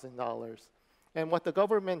 $57,000. And what the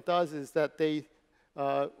government does is that they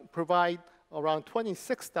provide around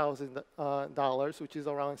 $26,000, which is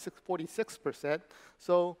around 46%.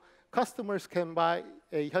 So customers can buy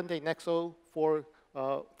a Hyundai Nexo for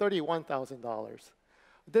 $31,000.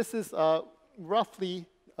 This is roughly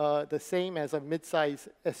the same as a mid-size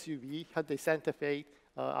SUV, Hyundai Santa Fe,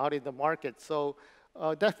 out in the market. So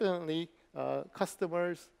definitely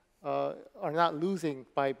customers are not losing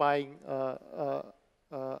by buying a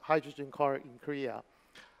hydrogen car in Korea.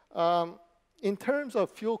 In terms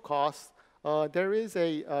of fuel costs, there is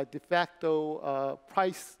a de facto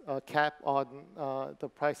price cap on the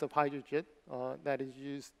price of hydrogen that is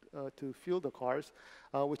used to fuel the cars,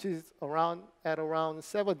 which is at around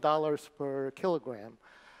 $7 per kilogram.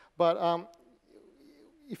 But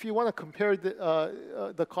if you want to compare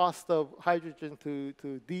the cost of hydrogen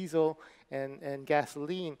to diesel and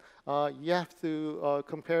gasoline, you have to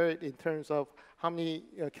compare it in terms of how many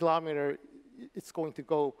kilometer it's going to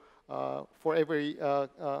go for every,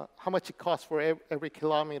 how much it costs for every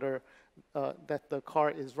kilometer that the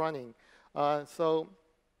car is running. So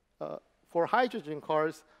for hydrogen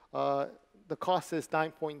cars, the cost is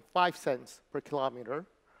 9.5 cents per kilometer.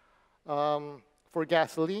 For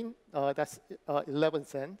gasoline, that's 11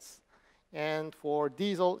 cents. And for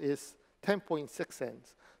diesel is 10.6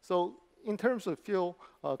 cents. So in terms of fuel,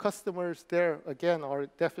 customers there, again, are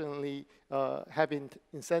definitely having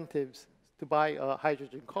incentives to buy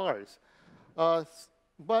hydrogen cars.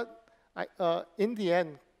 But in the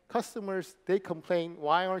end, customers, they complain,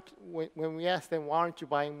 when we ask them, why aren't you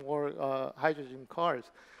buying more hydrogen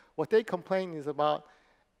cars? What they complain is about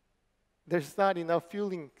there's not enough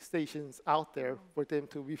fueling stations out there for them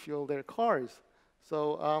to refuel their cars.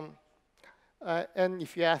 So, and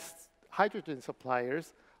if you ask hydrogen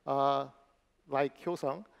suppliers, like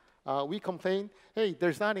Hyosung, we complain, hey,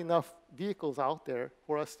 there's not enough vehicles out there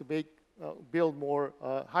for us to build more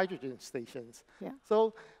hydrogen stations. Yeah.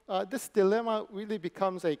 So this dilemma really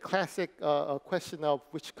becomes a classic question of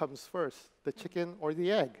which comes first, the chicken or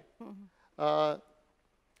the egg. Mm-hmm.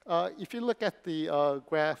 If you look at the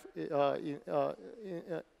graph in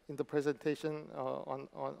the presentation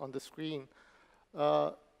on the screen,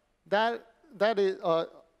 that is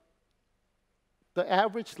the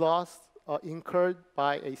average loss incurred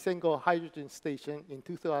by a single hydrogen station in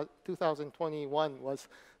 2021 was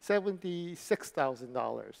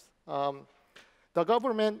 $76,000. The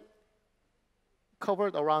government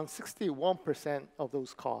covered around 61% of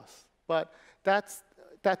those costs, but that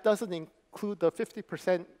doesn't include the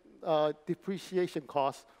 50% depreciation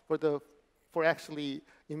cost for actually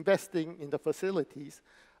investing in the facilities.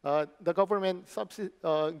 The government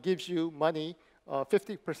gives you money,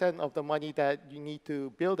 50% of the money that you need to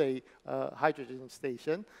build a hydrogen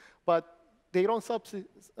station, but they don't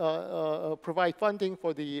provide funding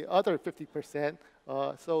for the other 50%.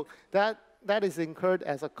 So that is incurred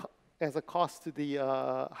as a cost to the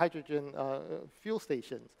hydrogen fuel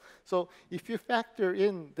stations. So if you factor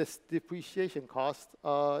in this depreciation cost,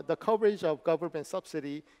 the coverage of government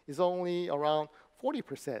subsidy is only around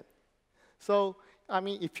 40%. So I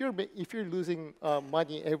mean, if you're losing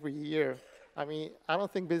money every year, I mean, I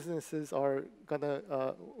don't think businesses are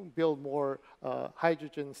gonna build more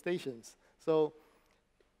hydrogen stations. So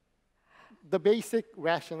the basic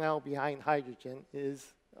rationale behind hydrogen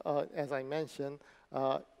is, as I mentioned,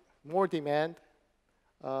 more demand,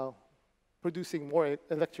 producing more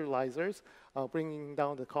electrolyzers, bringing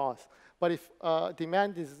down the cost. But if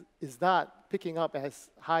demand is not picking up as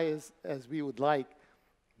high as we would like,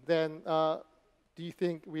 then do you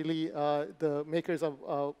think really the makers of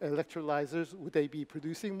electrolyzers, would they be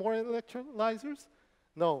producing more electrolyzers?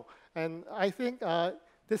 No. And I think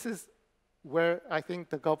this is where I think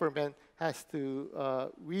the government has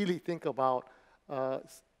to really think about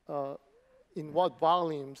in what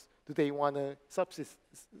volumes do they want to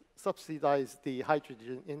subsidize the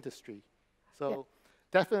hydrogen industry. So yeah.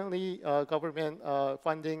 Definitely government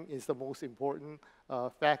funding is the most important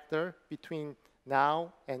factor between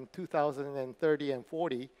now and 2030 and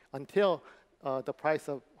 40 until the price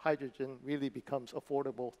of hydrogen really becomes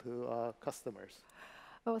affordable to customers.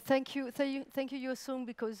 Oh, thank you, Hyosung,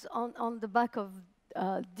 because on the back of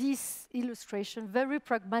this illustration, very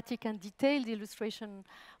pragmatic and detailed illustration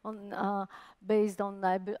based on,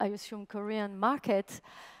 I assume, Korean market,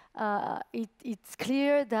 it's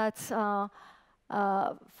clear that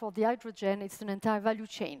for the hydrogen, it's an entire value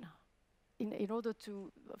chain. In order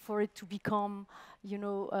for it to become, you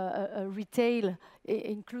know, a retail,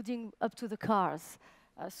 including up to the cars,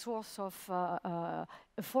 a source of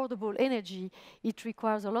affordable energy, it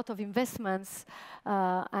requires a lot of investments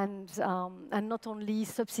and not only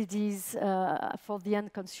subsidies for the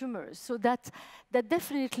end consumers. So that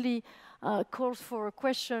definitely calls for a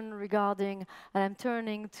question regarding, and I'm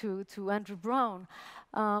turning to Andrew Brown,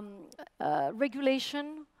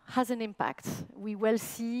 regulation has an impact. We will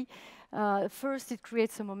see. First, it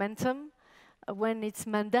creates a momentum. When it's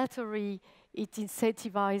mandatory, it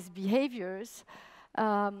incentivizes behaviors.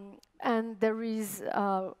 And there is,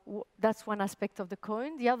 that's one aspect of the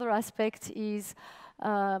coin. The other aspect is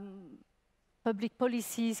public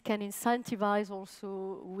policies can incentivize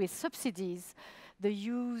also with subsidies the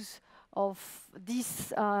use of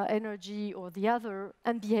this energy or the other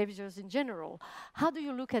and behaviors in general. How do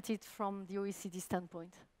you look at it from the OECD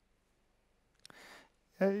standpoint?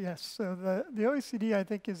 Yes, so the OECD, I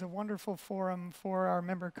think, is a wonderful forum for our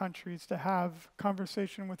member countries to have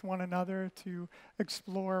conversation with one another, to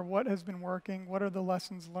explore what has been working, what are the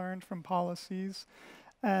lessons learned from policies,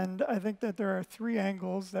 And I think that there are three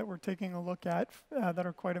angles that we're taking a look at that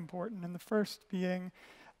are quite important. And the first being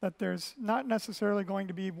that there's not necessarily going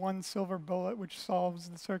to be one silver bullet which solves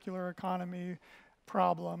the circular economy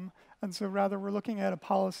problem. And so rather we're looking at a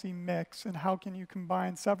policy mix and how can you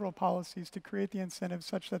combine several policies to create the incentives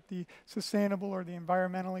such that the sustainable or the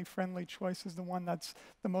environmentally friendly choice is the one that's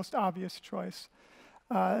the most obvious choice.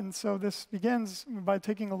 And so this begins by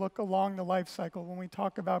taking a look along the life cycle. When we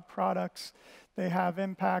talk about products, they have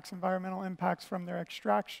impacts, environmental impacts from their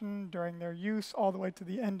extraction, during their use, all the way to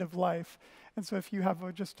the end of life. And so if you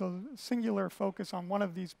have just a singular focus on one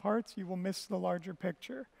of these parts, you will miss the larger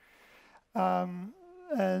picture. And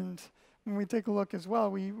when we take a look as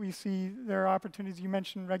well, we see there are opportunities. You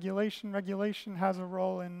mentioned regulation. Regulation has a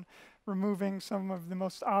role in removing some of the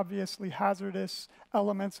most obviously hazardous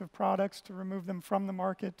elements of products, to remove them from the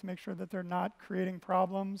market, to make sure that they're not creating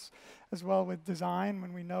problems. As well with design,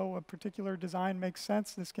 when we know a particular design makes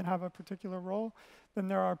sense, this can have a particular role. Then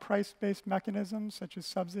there are price-based mechanisms, such as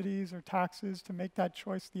subsidies or taxes, to make that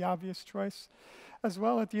choice the obvious choice. As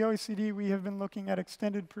well, at the OECD, we have been looking at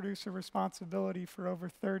extended producer responsibility for over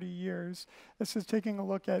 30 years. This is taking a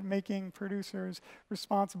look at making producers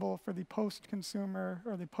responsible for the post-consumer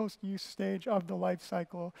or the post-use stage of the life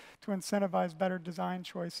cycle to incentivize better design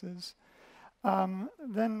choices.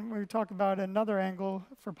 Then we talk about another angle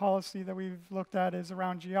for policy that we've looked at is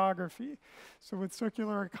around geography. So with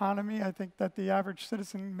circular economy, I think that the average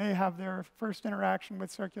citizen may have their first interaction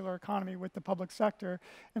with circular economy with the public sector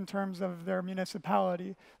in terms of their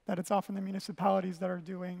municipality, that it's often the municipalities that are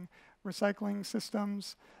doing recycling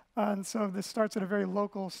systems. And so this starts at a very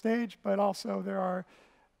local stage, but also there are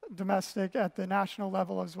domestic at the national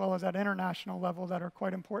level as well as at international level that are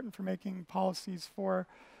quite important for making policies for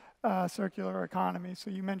circular economy.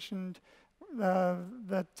 So you mentioned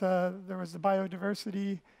that there was the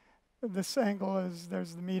biodiversity. This angle is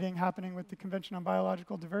there's the meeting happening with the Convention on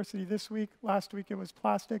Biological Diversity this week. Last week it was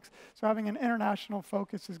plastics. So having an international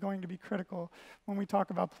focus is going to be critical. When we talk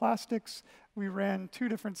about plastics, we ran 2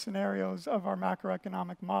 different scenarios of our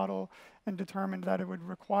macroeconomic model and determined that it would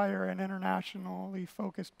require an internationally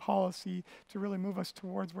focused policy to really move us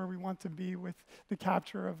towards where we want to be with the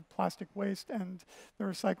capture of plastic waste and the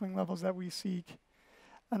recycling levels that we seek.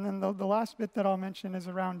 And then the last bit that I'll mention is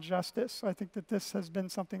around justice. So I think that this has been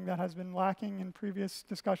something that has been lacking in previous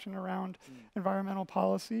discussion around environmental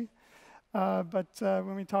policy. But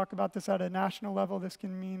when we talk about this at a national level, this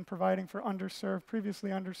can mean providing for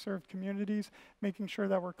previously underserved communities, making sure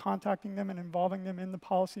that we're contacting them and involving them in the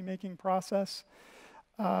policy-making process.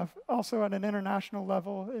 Also at an international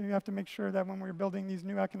level, you have to make sure that when we're building these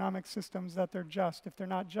new economic systems that they're just. If they're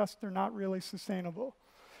not just, they're not really sustainable.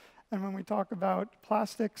 And when we talk about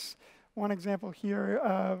plastics, one example here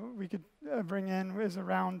we could bring in is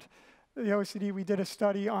around the OECD. We did a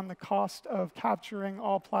study on the cost of capturing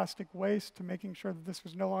all plastic waste to making sure that this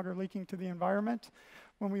was no longer leaking to the environment.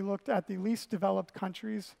 When we looked at the least developed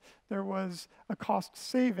countries, there was a cost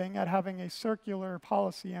saving at having a circular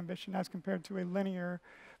policy ambition as compared to a linear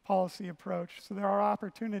policy approach. So there are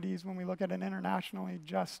opportunities when we look at an internationally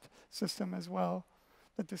just system as well,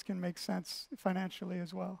 that this can make sense financially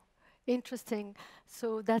as well. Interesting.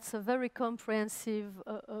 So that's a very comprehensive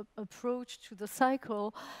approach to the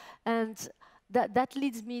cycle. And that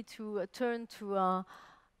leads me to turn to our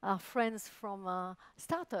friends from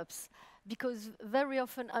startups. Because very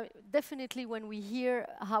often, definitely when we hear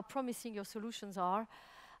how promising your solutions are,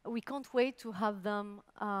 we can't wait to have them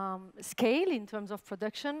scale in terms of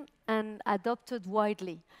production and adopted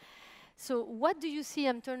widely. So what do you see?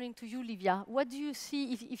 I'm turning to you, Livia. What do you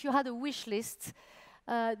see, if you had a wish list,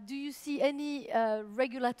 do you see any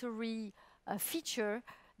regulatory feature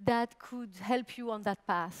that could help you on that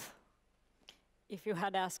path? If you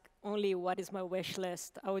had asked only what is my wish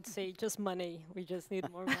list, I would say just money. We just need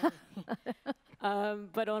more money.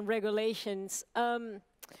 But on regulations,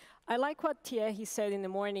 I like what Thierry said in the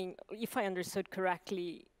morning. If I understood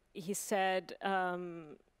correctly, he said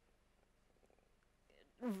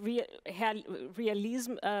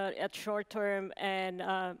realism at short term and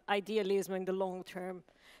idealism in the long term.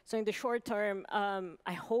 So in the short term,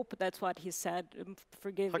 I hope that's what he said.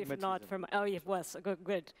 Forgive if not from. Oh, it was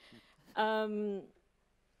good.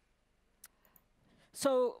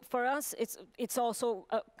 So for us, it's also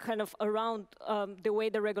kind of around the way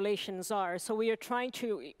the regulations are. So we are trying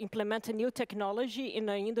to implement a new technology in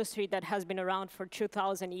an industry that has been around for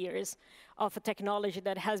 2,000 years, of a technology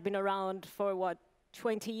that has been around for what,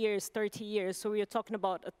 20 years, 30 years. So we are talking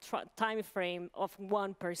about a time frame of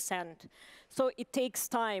 1%. So it takes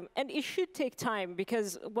time, and it should take time,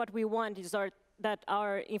 because what we want is that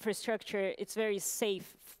our infrastructure, it's very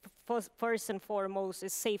safe first and foremost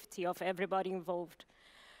is safety of everybody involved.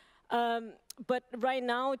 But right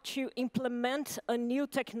now, to implement a new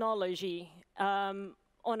technology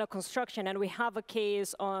on a construction, and we have a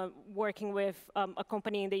case on working with a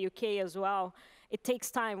company in the UK as well, it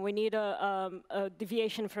takes time. We need a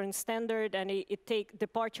deviation from standard, and it takes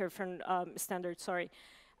departure from standard, sorry.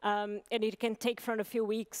 And it can take from a few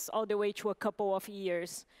weeks all the way to a couple of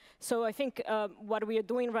years. So I think what we are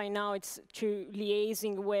doing right now is to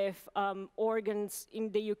liaising with organs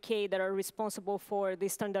in the UK that are responsible for the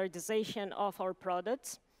standardization of our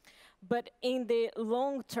products. But in the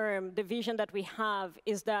long term, the vision that we have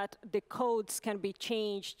is that the codes can be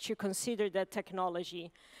changed to consider that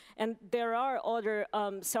technology. And there are other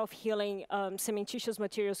self-healing cementitious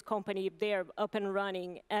materials company there up and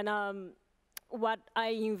running. And what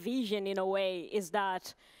I envision in a way is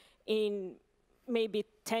that in maybe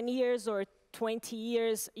 10 years or 20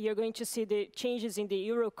 years, you're going to see the changes in the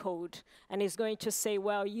Eurocode, and it's going to say,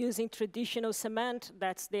 well, using traditional cement,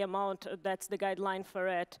 that's the amount, that's the guideline for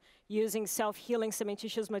it. Using self-healing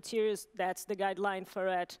cementitious materials, that's the guideline for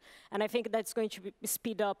it. And I think that's going to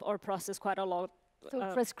speed up our process quite a lot.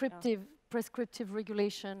 So prescriptive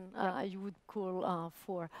regulation, you would call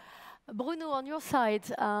for. Bruno, on your side,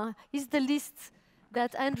 is the list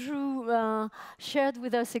that Andrew shared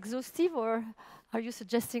with us exhaustive, or are you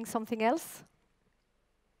suggesting something else?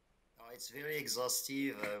 It's very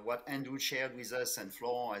exhaustive. What Andrew shared with us, and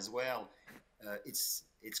Florent as well, it's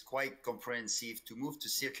quite comprehensive. To move to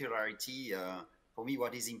circularity, for me,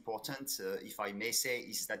 what is important, if I may say,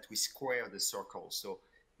 is that we square the circle. So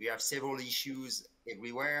we have several issues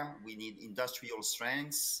everywhere. We need industrial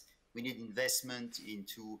strengths. We need investment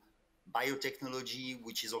into biotechnology,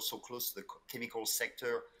 which is also close to the chemical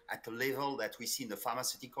sector at a level that we see in the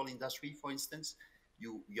pharmaceutical industry, for instance.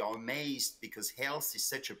 You're amazed because health is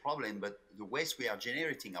such a problem, but the waste we are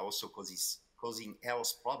generating are also causing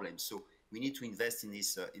health problems. So we need to invest in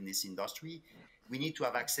this industry. We need to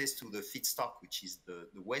have access to the feedstock, which is the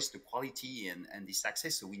waste, the quality, and this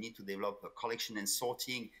access. So we need to develop a collection and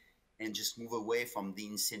sorting and just move away from the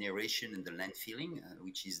incineration and the landfilling,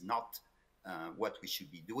 which is not what we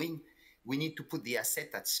should be doing. We need to put the asset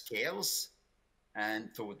at scales. And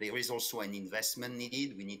so there is also an investment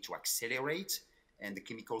needed. We need to accelerate. And the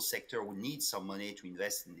chemical sector will need some money to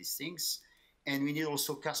invest in these things. And we need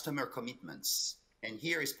also customer commitments. And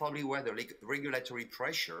here is probably where the regulatory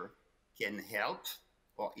pressure can help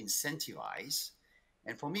or incentivize.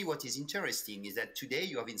 And for me, what is interesting is that today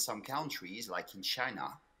you have in some countries, like in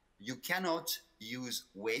China, you cannot use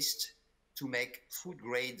waste to make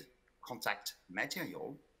food-grade contact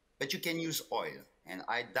material, but you can use oil. And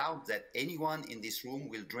I doubt that anyone in this room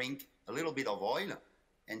will drink a little bit of oil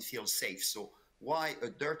and feel safe. So why a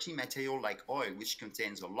dirty material like oil, which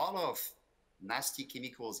contains a lot of nasty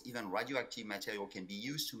chemicals, even radioactive material, can be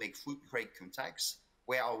used to make food-grade contacts,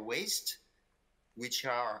 where our waste, which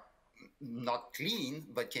are not clean,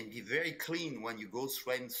 but can be very clean when you go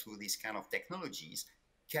through these kind of technologies,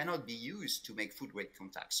 cannot be used to make food-grade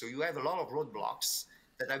contacts. So you have a lot of roadblocks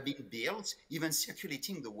that are being built, even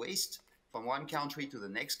circulating the waste from one country to the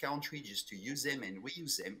next country just to use them and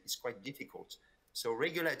reuse them is quite difficult. So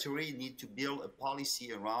regulatory need to build a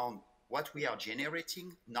policy around what we are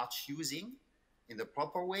generating, not using in the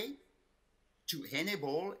proper way, to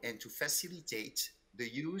enable and to facilitate the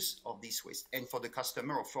use of this waste. And for the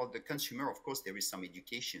customer or for the consumer, of course, there is some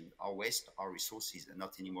education. Our waste, our resources are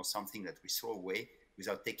not anymore something that we throw away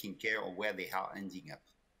without taking care of where they are ending up,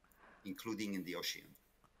 including in the ocean.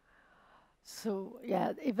 So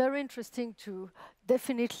yeah, very interesting to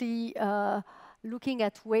definitely looking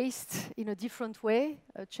at waste in a different way.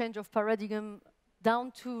 A change of paradigm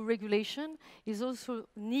down to regulation is also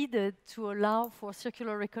needed to allow for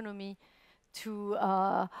circular economy to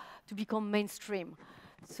become mainstream.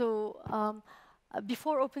 So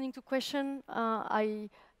before opening to question, I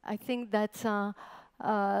think that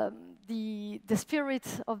the spirit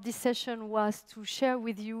of this session was to share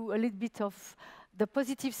with you a little bit of the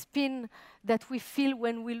positive spin that we feel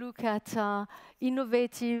when we look at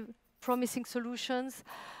innovative, promising solutions,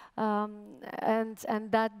 and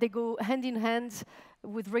that they go hand in hand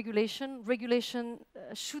with regulation. Regulation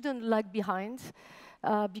shouldn't lag behind,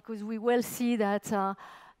 because we well see that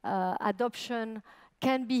adoption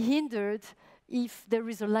can be hindered if there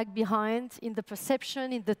is a lag behind in the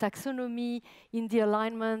perception, in the taxonomy, in the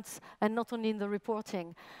alignment, and not only in the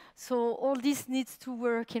reporting. So all this needs to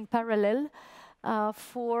work in parallel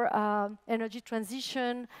for energy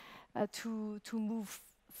transition to move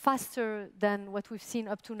faster than what we've seen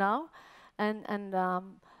up to now, and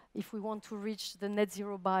if we want to reach the net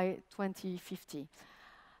zero by 2050.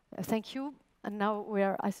 Thank you. And now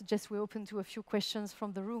I suggest we open to a few questions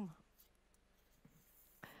from the room.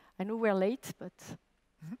 I know we're late, but...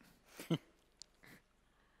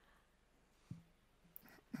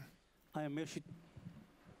 I'm Meir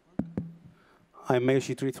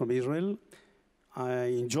Shitrit from Israel. I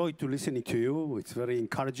enjoyed to listening to you. It's very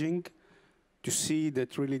encouraging to see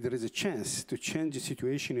that really there is a chance to change the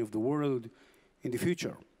situation of the world in the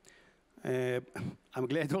future. I'm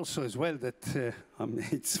glad also as well that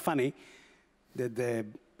it's funny that the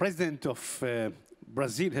president of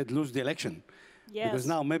Brazil had lost the election. Yes. Because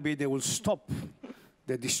now maybe they will stop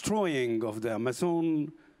the destroying of the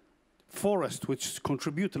Amazon forest, which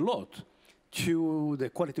contribute a lot to the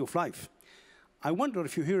quality of life. I wonder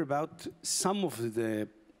if you hear about some of the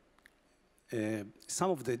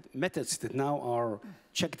methods that now are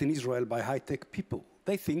checked in Israel by high-tech people.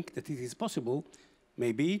 They think that it is possible,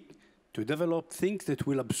 maybe, to develop things that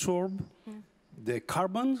will absorb the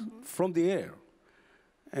carbon from the air.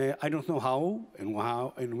 I don't know how and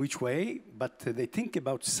in which way, but they think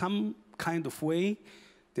about some kind of way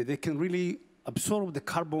that they can really absorb the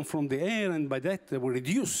carbon from the air, and by that they will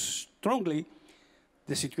reduce strongly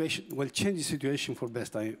the situation, will change the situation for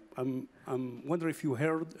best. I'm wondering if you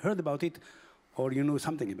heard about it or you know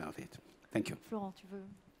something about it. Thank you. Florent, tu veux?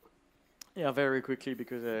 Yeah, very quickly,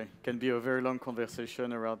 because it can be a very long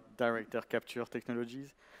conversation around direct air capture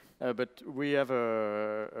technologies. But we have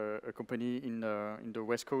a company in the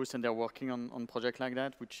West Coast, and they're working on project like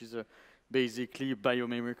that, which is basically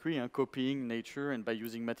biomimicry and copying nature, and by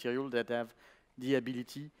using material that have the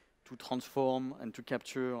ability to transform and to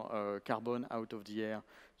capture carbon out of the air.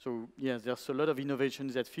 So yes, there's a lot of innovation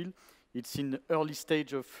in that field. It's in the early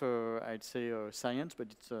stage of, I'd say, science, but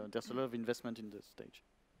there's a lot of investment in this stage.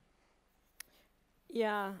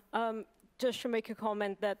 Yeah, just to make a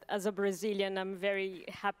comment that as a Brazilian, I'm very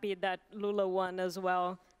happy that Lula won as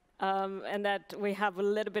well, and that we have a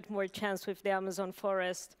little bit more chance with the Amazon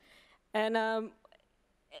forest. And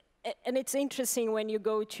it's interesting when you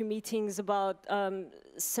go to meetings about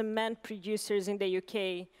cement producers in the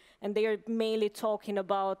UK, and they are mainly talking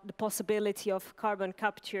about the possibility of carbon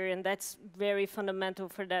capture, and that's very fundamental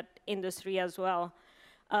for that industry as well.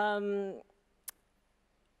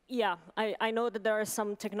 Yeah, I know that there are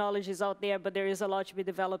some technologies out there, but there is a lot to be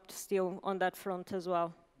developed still on that front as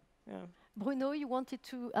well. Yeah. Bruno, you wanted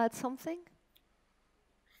to add something?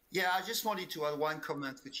 Yeah, I just wanted to add one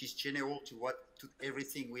comment, which is general to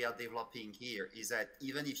everything we are developing here, is that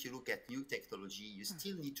even if you look at new technology, you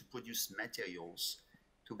still need to produce materials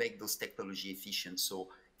to make those technology efficient. So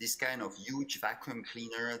this kind of huge vacuum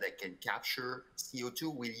cleaner that can capture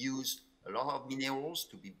CO2 will use a lot of minerals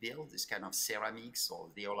to be built, this kind of ceramics or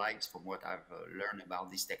zeolites, from what I've learned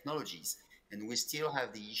about these technologies. And we still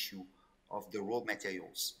have the issue of the raw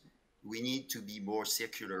materials. We need to be more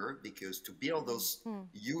circular, because to build those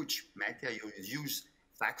huge materials, use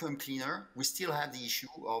vacuum cleaner, we still have the issue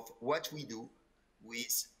of what we do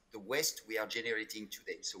with the waste we are generating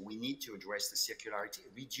today. So we need to address the circularity,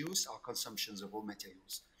 reduce our consumptions of raw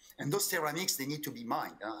materials. And those ceramics, they need to be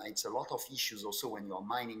mined. It's a lot of issues also when you are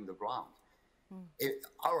mining the ground.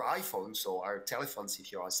 Our iPhones or our telephones,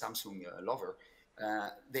 if you're a Samsung lover,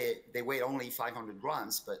 they weigh only 500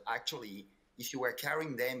 grams, but actually, if you were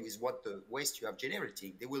carrying them with what the waste you have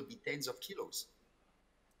generating, they will be tens of kilos.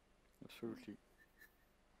 Absolutely.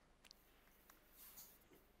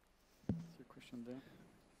 Is there a question there?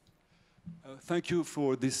 Thank you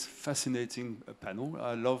for this fascinating panel.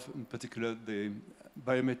 I love, in particular, the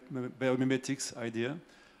biomimetics idea.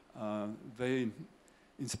 Very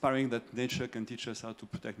inspiring that nature can teach us how to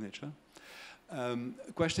protect nature.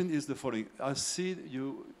 Question is the following. I see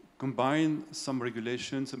you combine some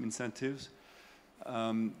regulations, some incentives.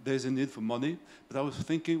 There's a need for money, but I was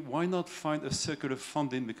thinking, why not find a circular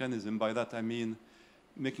funding mechanism? By that I mean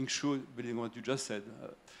making sure, building on what you just said,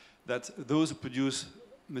 that those who produce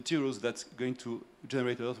materials that's going to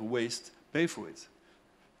generate a lot of waste pay for it.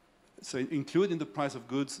 So include in the price of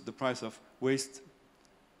goods the price of waste,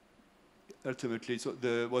 ultimately. So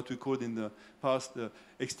what we called in the past the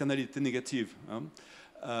externality negative.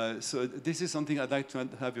 So this is something I'd like to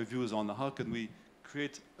have your views on. How can we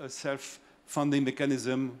create a self-funding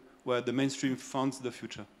mechanism where the mainstream funds the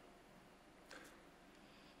future?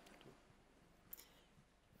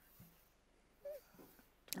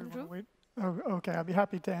 Andrew? Oh, okay, I'll be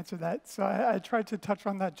happy to answer that. So I tried to touch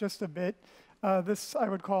on that just a bit. This I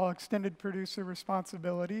would call extended producer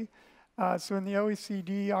responsibility. So in the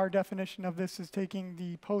OECD, our definition of this is taking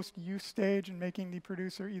the post-use stage and making the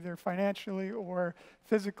producer either financially or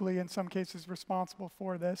physically, in some cases, responsible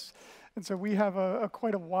for this. And so we have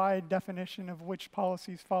quite a wide definition of which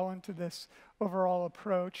policies fall into this overall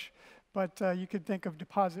approach. But you could think of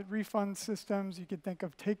deposit refund systems. You could think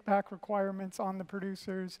of take-back requirements on the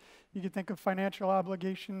producers. You could think of financial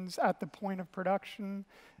obligations at the point of production.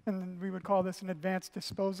 And then we would call this an advanced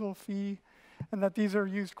disposal fee. And that these are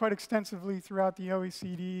used quite extensively throughout the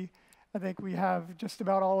OECD. I think we have just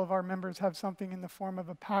about all of our members have something in the form of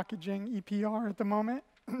a packaging EPR at the moment.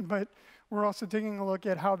 But we're also taking a look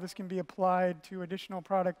at how this can be applied to additional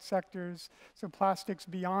product sectors, so plastics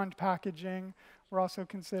beyond packaging. We're also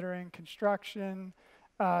considering construction,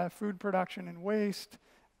 food production and waste,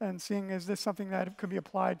 and seeing is this something that could be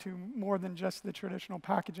applied to more than just the traditional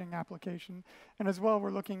packaging application. And as well,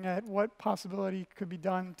 we're looking at what possibility could be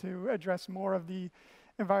done to address more of the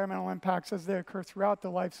environmental impacts as they occur throughout the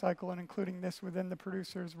life cycle, and including this within the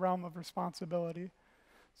producer's realm of responsibility.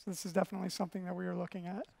 So this is definitely something that we are looking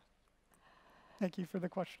at. Thank you for the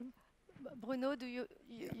question. Bruno,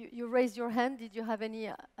 you raised your hand. Did you have any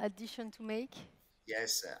addition to make?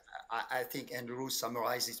 Yes, I think Andrew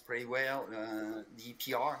summarized it pretty well. The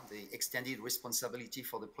EPR, the extended responsibility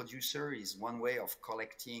for the producer, is one way of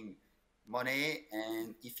collecting money,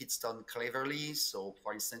 and if it's done cleverly, so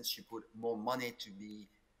for instance, you put more money to be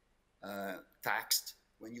taxed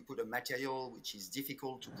when you put a material which is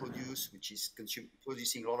difficult to produce, which is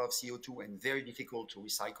producing a lot of CO2 and very difficult to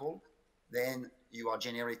recycle, then you are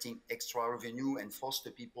generating extra revenue and force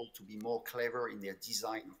the people to be more clever in their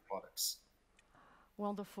design of products.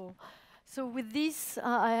 Wonderful. So with this,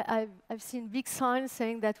 I've seen big signs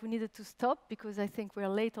saying that we needed to stop because I think we're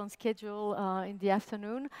late on schedule in the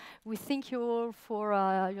afternoon. We thank you all for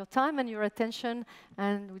your time and your attention,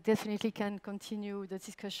 and we definitely can continue the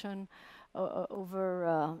discussion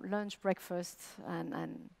over lunch, breakfast,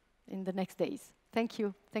 and in the next days. Thank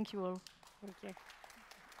you. Thank you all. Thank you.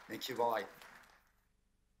 Thank you, bye.